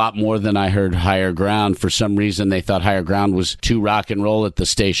a lot more than I heard Higher Ground. For some reason, they thought Higher Ground was too rock and roll at the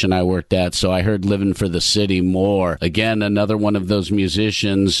station I worked at. So I heard Living for the City more. Again, another one of those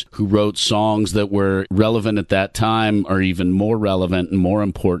musicians who wrote songs that were relevant at that time are even more relevant and more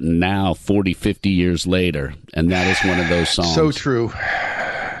important now, 40, 50 years later. And that is one of those songs. So true.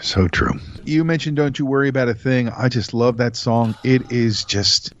 So true. You mentioned Don't You Worry About a Thing. I just love that song. It is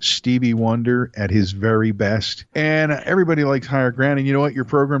just Stevie Wonder at his very best. And everybody likes Higher Ground. And you know what? Your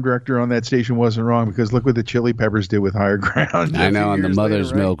program director on that station wasn't wrong, because look what the Chili Peppers did with Higher Ground. I know, on the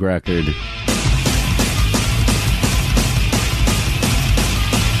Mother's Milk record.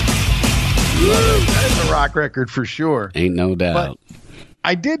 That is a rock record for sure. Ain't no doubt.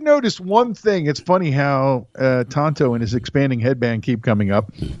 I did notice one thing. It's funny how Tonto and his expanding headband keep coming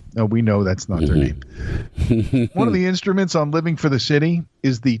up. No, we know that's not their name. One of the instruments on Living for the City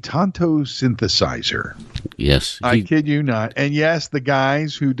is the Tonto synthesizer. Yes. I kid you not. And yes, the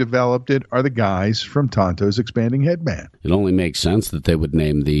guys who developed it are the guys from Tonto's expanding headband. It only makes sense that they would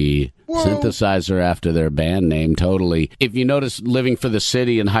name the synthesizer after their band name, totally. If you notice Living for the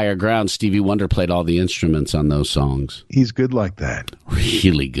City and Higher Ground, Stevie Wonder played all the instruments on those songs. He's good like that.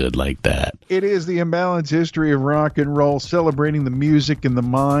 Really good like that. It is the imbalanced history of rock and roll, celebrating the music and the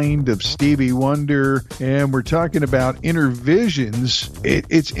mind mind of Stevie Wonder, and we're talking about inner visions.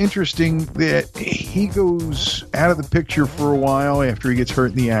 It's interesting that he goes out of the picture for a while after he gets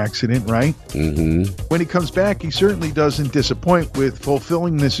hurt in the accident, right? Mm-hmm. When he comes back, he certainly doesn't disappoint with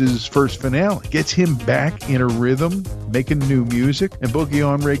fulfilling this his first finale. Gets him back in a rhythm, making new music, and Boogie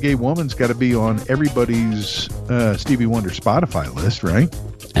on Reggae Woman's got to be on everybody's Stevie Wonder Spotify list, right?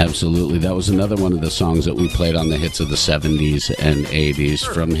 Absolutely. That was another one of the songs that we played on the hits of the 70s and 80s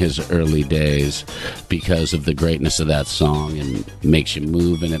from his early days because of the greatness of that song, and makes you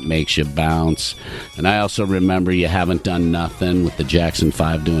move and it makes you bounce. And I also remember You Haven't Done Nothing with the Jackson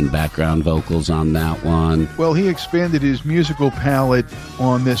 5 doing background vocals on that one. Well, he expanded his musical palette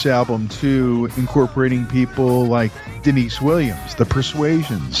on this album too, incorporating people like Denise Williams, The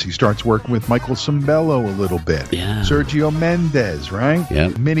Persuasions. He starts working with Michael Sembello a little bit. Yeah. Sergio Mendes, right?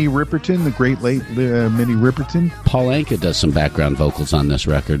 Yep. Minnie Riperton, the great late Minnie Riperton. Paul Anka does some background vocals on this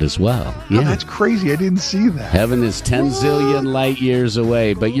record as well. Yeah. Oh, that's crazy. I didn't see that. Heaven is 10 zillion light years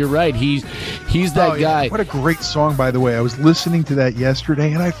away. But you're right. He's that guy. What a great song, by the way. I was listening to that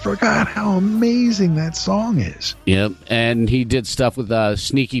yesterday, and I forgot how amazing that song is. Yep. And he did stuff with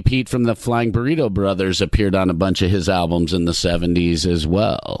Sneaky Pete from the Flying Burrito Brothers, appeared on a bunch of his albums in the 70s as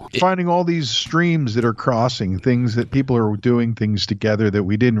well. Finding all these streams that are crossing, things that people are doing things together that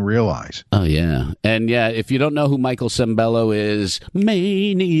we didn't realize. Oh, yeah. And, yeah, if you don't know who Michael Sembello is,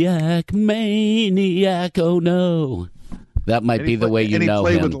 maniac, oh, no. That might be the way you know him. And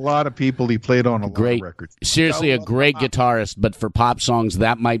he played with a lot of people. He played on a lot of records. Seriously, a great guitarist, but for pop songs,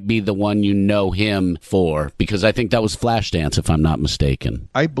 that might be the one you know him for, because I think that was Flashdance, if I'm not mistaken.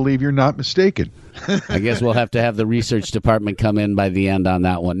 I believe you're not mistaken. I guess we'll have to have the research department come in by the end on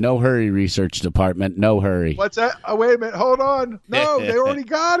that one. No hurry, research department. No hurry. What's that? Oh, wait a minute. Hold on. No, they already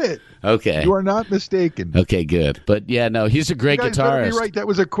got it. Okay. You are not mistaken. Okay, good. But yeah, no, he's a great guitarist. Better be right. That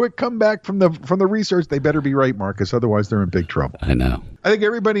was a quick comeback from the research. They better be right, Marcus. Otherwise, they're in big trouble. I know. I think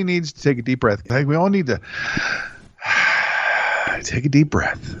everybody needs to take a deep breath. I think we all need to take a deep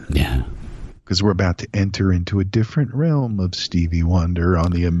breath. Yeah. Because we're about to enter into a different realm of Stevie Wonder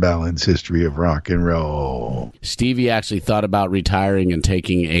on the Imbalanced History of Rock and Roll. Stevie actually thought about retiring and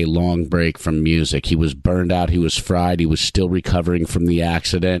taking a long break from music. He was burned out. He was fried. He was still recovering from the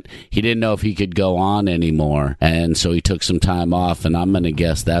accident. He didn't know if he could go on anymore. And so he took some time off, and I'm going to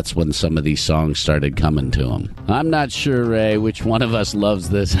guess that's when some of these songs started coming to him. I'm not sure, Ray, which one of us loves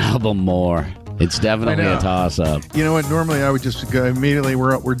this album more. It's definitely a toss-up. You know what? Normally I would just go immediately,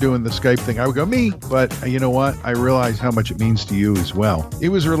 we're doing the Skype thing. I would go, me. But you know what? I realize how much it means to you as well. It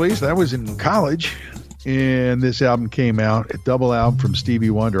was released. I was in college. And this album came out, a double album from Stevie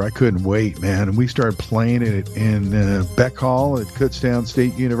Wonder. I couldn't wait, man. And we started playing it in Beck Hall at Kutztown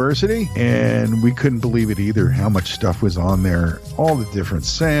State University. And we couldn't believe it either, how much stuff was on there. All the different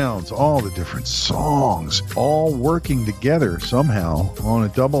sounds, all the different songs, all working together somehow on a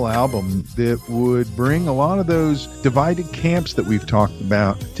double album that would bring a lot of those divided camps that we've talked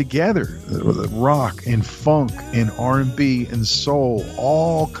about together. Rock and funk and R&B and soul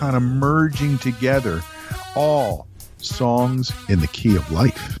all kind of merging together. All songs in the key of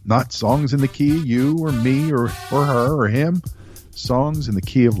life, not songs in the key of you or me or her or him. Songs in the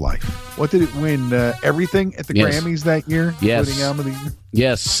key of life. What did it win? Everything at the Grammys that year? Yes. Including album of the year?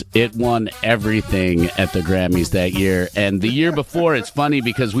 Yes, it won everything at the Grammys that year. And the year before, it's funny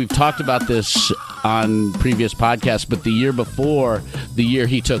because we've talked about this on previous podcasts, but the year before, the year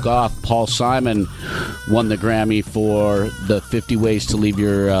he took off, Paul Simon won the Grammy for the 50 Ways to Leave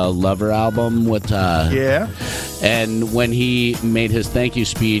Your Lover album. Yeah. And when he made his thank you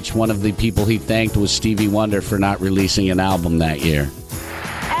speech, one of the people he thanked was Stevie Wonder for not releasing an album that year.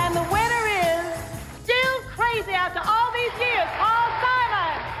 And the winner is, still crazy after all these years, Paul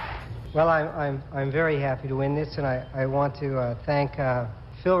Simon. Well, I'm very happy to win this, and I want to thank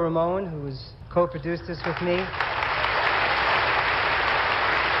Phil Ramone, who has co-produced this with me.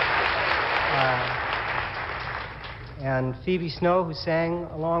 And Phoebe Snow, who sang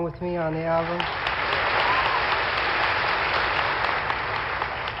along with me on the album.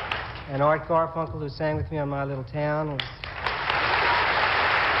 And Art Garfunkel, who sang with me on My Little Town.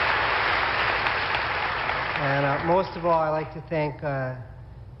 And most of all, I like to thank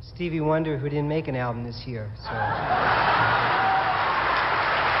Stevie Wonder, who didn't make an album this year. So.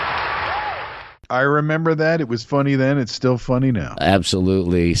 I remember that. It was funny then. It's still funny now.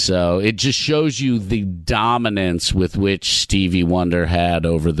 Absolutely. So it just shows you the dominance with which Stevie Wonder had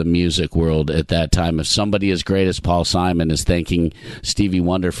over the music world at that time. If somebody as great as Paul Simon is thanking Stevie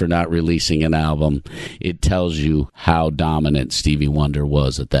Wonder for not releasing an album, it tells you how dominant Stevie Wonder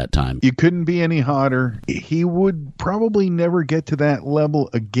was at that time. You couldn't be any hotter. He would probably never get to that level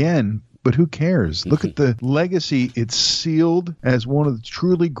again. But who cares? Look at the legacy. It's sealed as one of the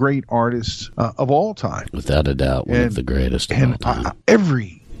truly great artists of all time. Without a doubt, one of the greatest of all time.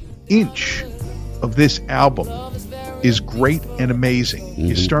 Every inch of this album is great and amazing.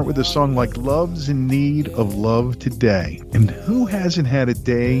 You start with a song like Love's in Need of Love Today. And who hasn't had a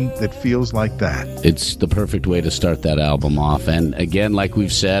day that feels like that? It's the perfect way to start that album off. And again, like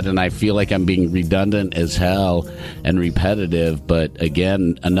we've said, and I feel like I'm being redundant as hell and repetitive, but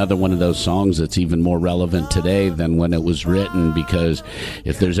again, another one of those songs that's even more relevant today than when it was written, because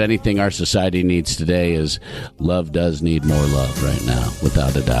if there's anything our society needs today is love does need more love right now,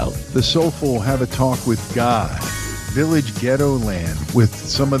 without a doubt. The soulful Have a Talk with God. Village Ghetto Land, with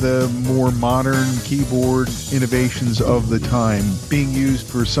some of the more modern keyboard innovations of the time being used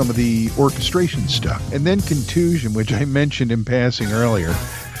for some of the orchestration stuff. And then Contusion, which I mentioned in passing earlier.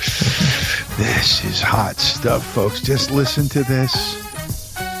 This is hot stuff, folks. Just listen to this.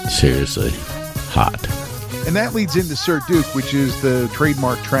 Seriously, hot. And that leads into Sir Duke, which is the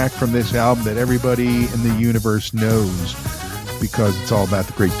trademark track from this album that everybody in the universe knows, because it's all about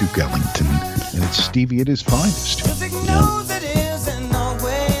the great Duke Ellington, and it's Stevie at his finest. Music knows it is and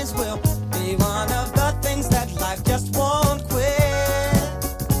always will be one of the things that life just won't quit.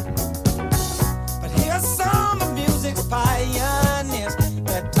 But here's some of music's pioneers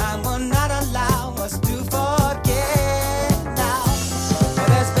that time will not allow us to forget now. But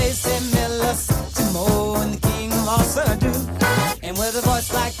there's Basie Miller, Timo, and the king of all Sir Duke, and with a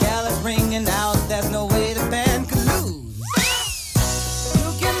voice like Alice ringing out, there's no way the band could lose.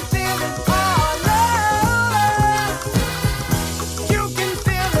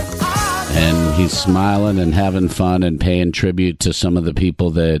 And he's smiling and having fun and paying tribute to some of the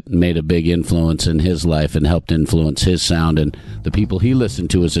people that made a big influence in his life and helped influence his sound and the people he listened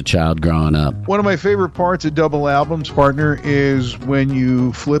to as a child growing up. One of my favorite parts of double albums, partner, is when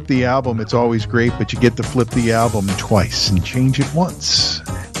you flip the album. It's always great, but you get to flip the album twice and change it once.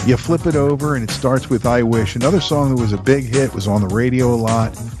 You flip it over and it starts with I Wish. Another song that was a big hit, was on the radio a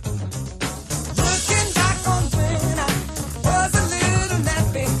lot.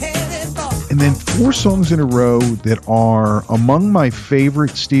 And then 4 songs in a row that are among my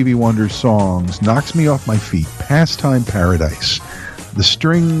favorite Stevie Wonder songs. Knocks Me Off My Feet, Pastime Paradise. The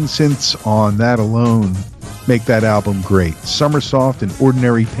string synths on that alone make that album great. Summersoft and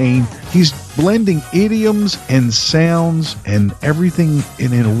Ordinary Pain. He's blending idioms and sounds and everything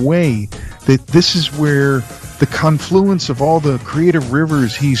in a way that this is where the confluence of all the creative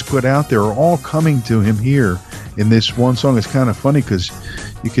rivers he's put out there are all coming to him here in this one song. It's kind of funny because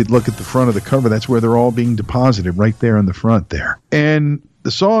you could look at the front of the cover. That's where they're all being deposited, right there in the front there. And the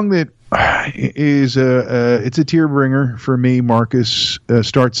song that is it's a tear bringer for me, Marcus,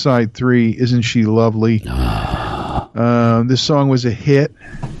 starts side 3, Isn't She Lovely? This song was a hit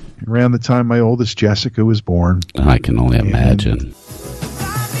around the time my oldest Jessica was born. I can only imagine.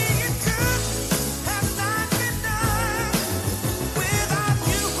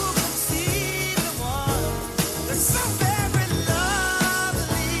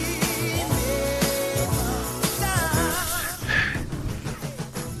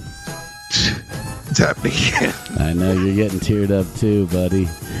 It's happening again. I know you're getting teared up too, buddy.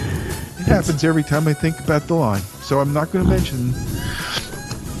 It happens every time I think about the line, so I'm not going to mention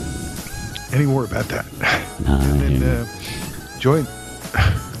any more about that. And then, joy,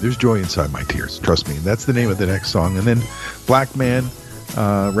 there's joy inside my tears. Trust me. That's the name of the next song. And then Black Man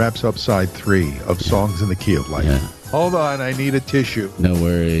wraps up side 3 of Songs in the Key of Life. Yeah. Hold on, I need a tissue. No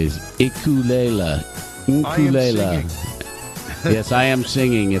worries. Ukulele. Yes, I am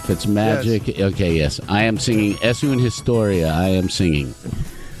singing. If it's magic, yes. Okay, yes, I am singing. Es un Historia. I am singing.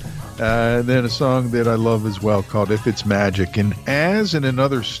 And then a song that I love as well called If It's Magic. And As in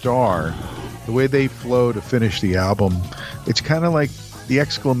Another Star, the way they flow to finish the album, it's kind of like the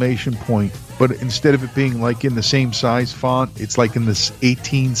exclamation point, but instead of it being like in the same size font, it's like in this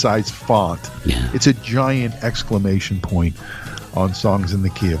 18 size font. Yeah. It's a giant exclamation point on Songs in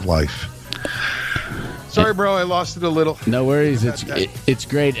the Key of Life. Sorry, bro, I lost it a little. No worries. It's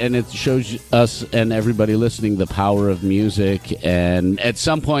great, and it shows us and everybody listening the power of music. And at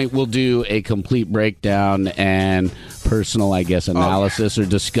some point, we'll do a complete breakdown and personal, I guess, analysis or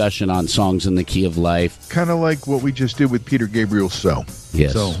discussion on Songs in the Key of Life. Kind of like what we just did with Peter Gabriel's So.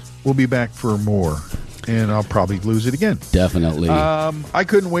 Yes. So we'll be back for more. And I'll probably lose it again. Definitely. I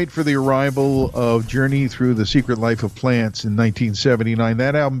couldn't wait for the arrival of Journey Through the Secret Life of Plants in 1979.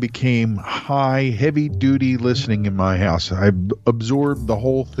 That album became high, heavy-duty listening in my house. I absorbed the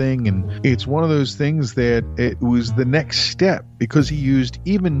whole thing, and it's one of those things that it was the next step because he used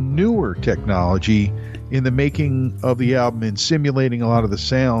even newer technology in the making of the album and simulating a lot of the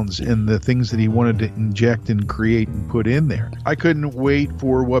sounds and the things that he wanted to inject and create and put in there. I couldn't wait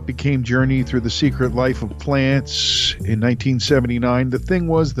for what became Journey Through the Secret Life of Plants in 1979. The thing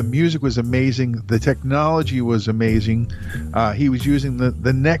was, the music was amazing. The technology was amazing. He was using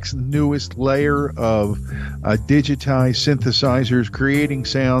the next newest layer of digitized synthesizers, creating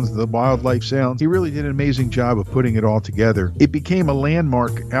sounds, the wildlife sounds. He really did an amazing job of putting it all together. It became a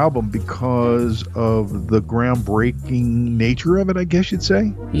landmark album because of the groundbreaking nature of it, I guess you'd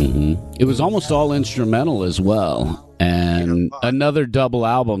say. Mm-hmm. It was almost all instrumental as well. And another double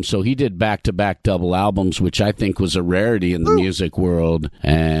album. So he did back-to-back double albums, which I think was a rarity in the music world.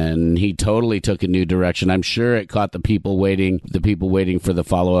 And he totally took a new direction. I'm sure it caught the people waiting for the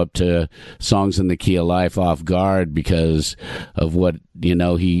follow-up to Songs in the Key of Life off guard because of what,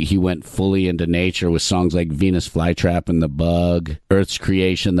 he went fully into nature with songs like Venus Flytrap and the Bug, Earth's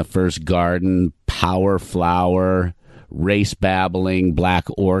Creation, The First Garden, Power Flower, Race Babbling, Black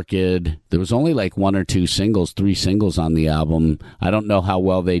Orchid. There was only like 1 or 2 singles, 3 singles on the album. I don't know how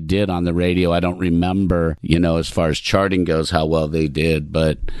well they did on the radio. I don't remember, as far as charting goes, how well they did,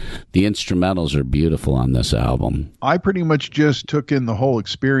 but the instrumentals are beautiful on this album. I pretty much just took in the whole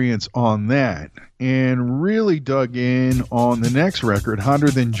experience on that and really dug in on the next record, Hotter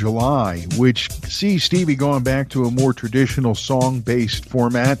Than July, which sees Stevie going back to a more traditional song-based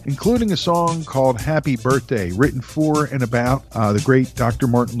format, including a song called Happy Birthday, written for and about the great Dr.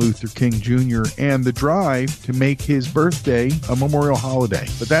 Martin Luther King Jr., and the drive to make his birthday a memorial holiday.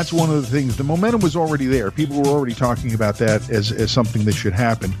 But that's one of the things. The momentum was already there. People were already talking about that as something that should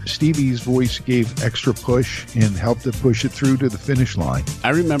happen. Stevie's voice gave extra push and helped to push it through to the finish line.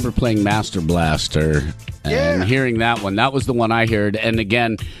 I remember playing Master Blaster and hearing that one. That was the one I heard. And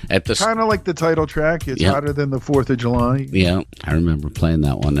again, at the kind of like the title track, it's hotter than the 4th of July. Yeah, I remember playing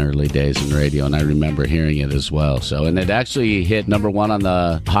that one early days in radio, and I remember hearing it as well. So, and it actually hit number 1 on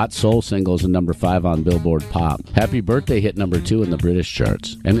the Hot Soul singles and number 5 on Billboard Pop. Happy Birthday hit number 2 in the British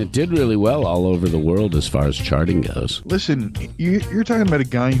charts, and it did really well all over the world as far as charting goes. Listen, you're talking about a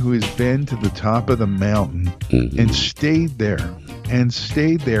guy who has been to the top of the mountain and stayed there.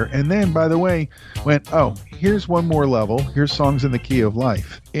 And then, by the way, went, here's one more level. Here's Songs in the Key of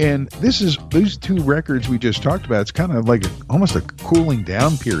Life. And these 2 records we just talked about, it's kind of like almost a cooling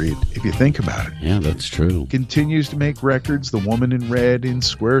down period, if you think about it. Yeah, that's true. Continues to make records, The Woman in Red, In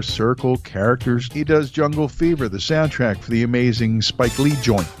Square Circle, Characters. He does Jungle Fever, the soundtrack for the amazing Spike Lee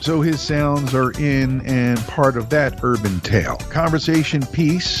joint. So his sounds are in and part of that urban tale. Conversation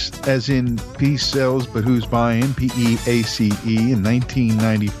Piece, as in Peace Sells, but Who's Buying, P-E-A-C-E, in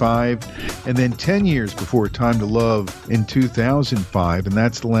 1995. And then 10 years before Time to Love in 2005, and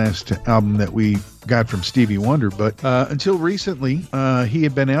that's the last album that we got from Stevie Wonder. But until recently, he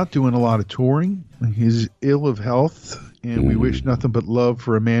had been out doing a lot of touring. He's ill of health, and we wish nothing but love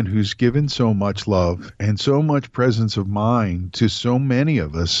for a man who's given so much love and so much presence of mind to so many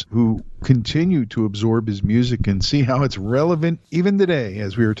of us who continue to absorb his music and see how it's relevant even today,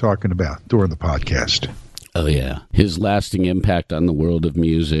 as we were talking about during the podcast. Oh, yeah. His lasting impact on the world of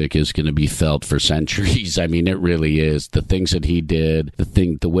music is going to be felt for centuries. I mean, it really is. The things that he did,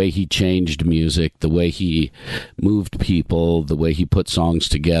 the way he changed music, the way he moved people, the way he put songs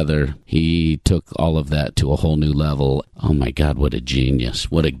together, he took all of that to a whole new level. Oh, my God, what a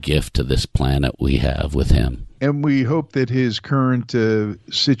genius. What a gift to this planet we have with him. And we hope that his current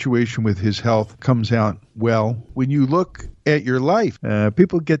situation with his health comes out well. When you look at your life,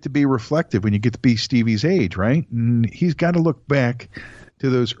 people get to be reflective when you get to be Stevie's age, right? And he's got to look back to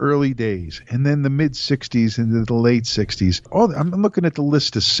those early days, and then the mid-'60s into the late '60s. I'm looking at the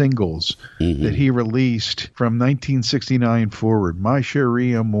list of singles that he released from 1969 forward. My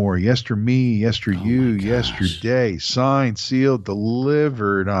Cherie Amour, Yester Me, Yester You, Yesterday, Signed, Sealed,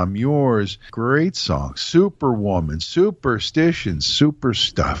 Delivered, I'm Yours. Great song. Superwoman, Superstition, Super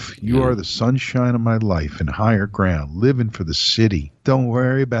Stuff. You Are the Sunshine of My Life and Higher Ground. Living for the City. Don't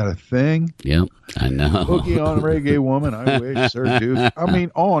Worry About a Thing. Yep, I know. Boogie on a Reggae Woman, I Wish, Sir Duke. I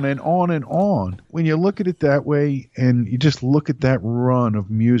mean, on and on and on. When you look at it that way and you just look at that run of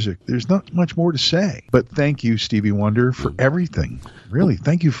music, there's not much more to say. But thank you, Stevie Wonder, for everything. Really,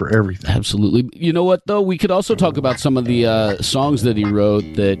 thank you for everything. Absolutely. You know what, though? We could also talk about some of the songs that he wrote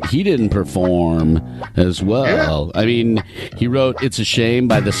that he didn't perform as well. Yeah. I mean, he wrote It's a Shame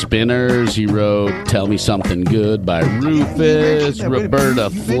by the Spinners. He wrote Tell Me Something Good by Rufus, Roberta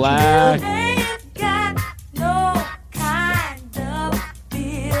Flack. Ain't got no kind of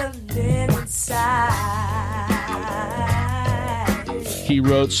feeling inside. He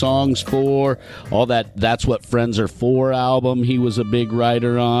wrote songs for all that That's What Friends Are For album. He was a big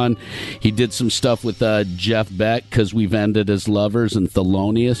writer on. He did some stuff with Jeff Beck, Because We've Ended as Lovers, and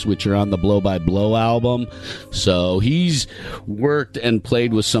Thelonious, which are on the Blow by Blow album. So he's worked and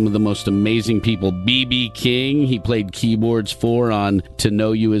played with some of the most amazing people. B.B. King, he played keyboards for on To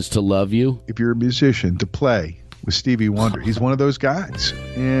Know You Is to Love You. If you're a musician, to play with Stevie Wonder, he's one of those guys.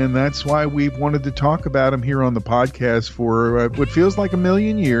 And that's why we've wanted to talk about him here on the podcast for what feels like a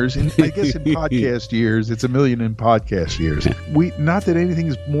million years. And I guess in podcast years, it's a million in podcast years. Not that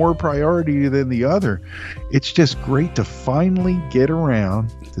anything's more priority than the other. It's just great to finally get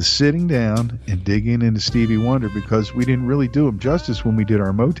around to sitting down and digging into Stevie Wonder, because we didn't really do him justice when we did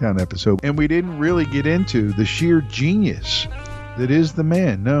our Motown episode. And we didn't really get into the sheer genius that is the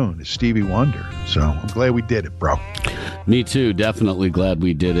man known as Stevie Wonder. So I'm glad we did it, bro. Me too. Definitely glad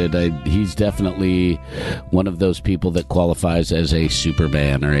we did it. He's definitely one of those people that qualifies as a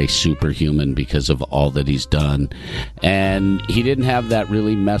Superman or a superhuman because of all that he's done. And he didn't have that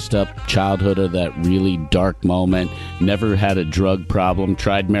really messed up childhood or that really dark moment. Never had a drug problem.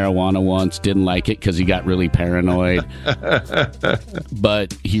 Tried marijuana once. Didn't like it because he got really paranoid.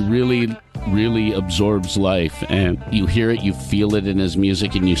 But he really absorbs life, and you hear it, you feel it in his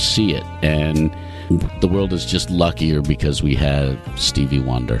music, and you see it. And the world is just luckier because we have Stevie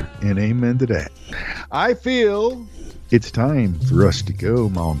Wonder. And amen to that. I feel it's time for us to go,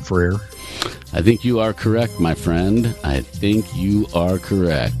 mon frere. I think you are correct, my friend. I think you are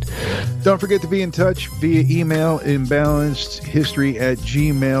correct. Don't forget to be in touch via email,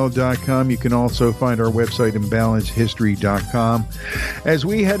 imbalancedhistory@gmail.com. You can also find our website, imbalancedhistory.com. As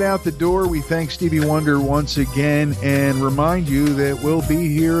we head out the door, we thank Stevie Wonder once again and remind you that we'll be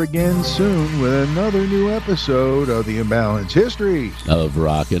here again soon with another new episode of the Imbalanced History of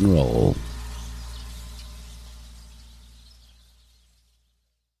Rock and Roll.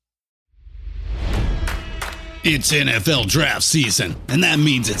 It's NFL draft season, and that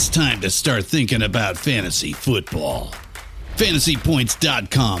means it's time to start thinking about fantasy football.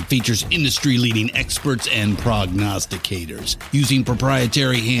 FantasyPoints.com features industry-leading experts and prognosticators using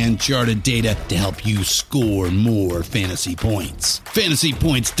proprietary hand-charted data to help you score more fantasy points.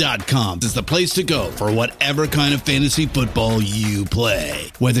 FantasyPoints.com is the place to go for whatever kind of fantasy football you play.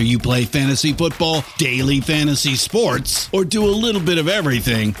 Whether you play fantasy football, daily fantasy sports, or do a little bit of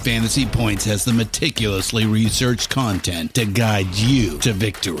everything, Fantasy Points has the meticulously researched content to guide you to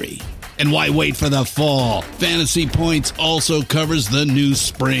victory. And why wait for the fall? Fantasy Points also covers the new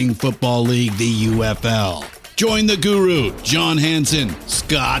spring football league, the UFL. Join the guru, John Hansen,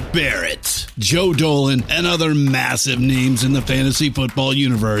 Scott Barrett, Joe Dolan, and other massive names in the fantasy football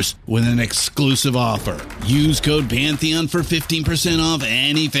universe with an exclusive offer. Use code Pantheon for 15% off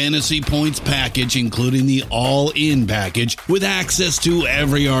any Fantasy Points package, including the all-in package, with access to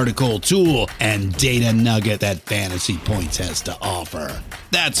every article, tool, and data nugget that Fantasy Points has to offer.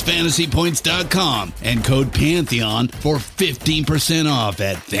 That's FantasyPoints.com and code Pantheon for 15% off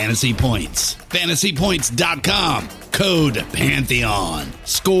at Fantasy Points. FantasyPoints.com, code Pantheon.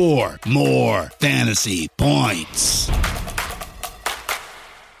 Score more fantasy points.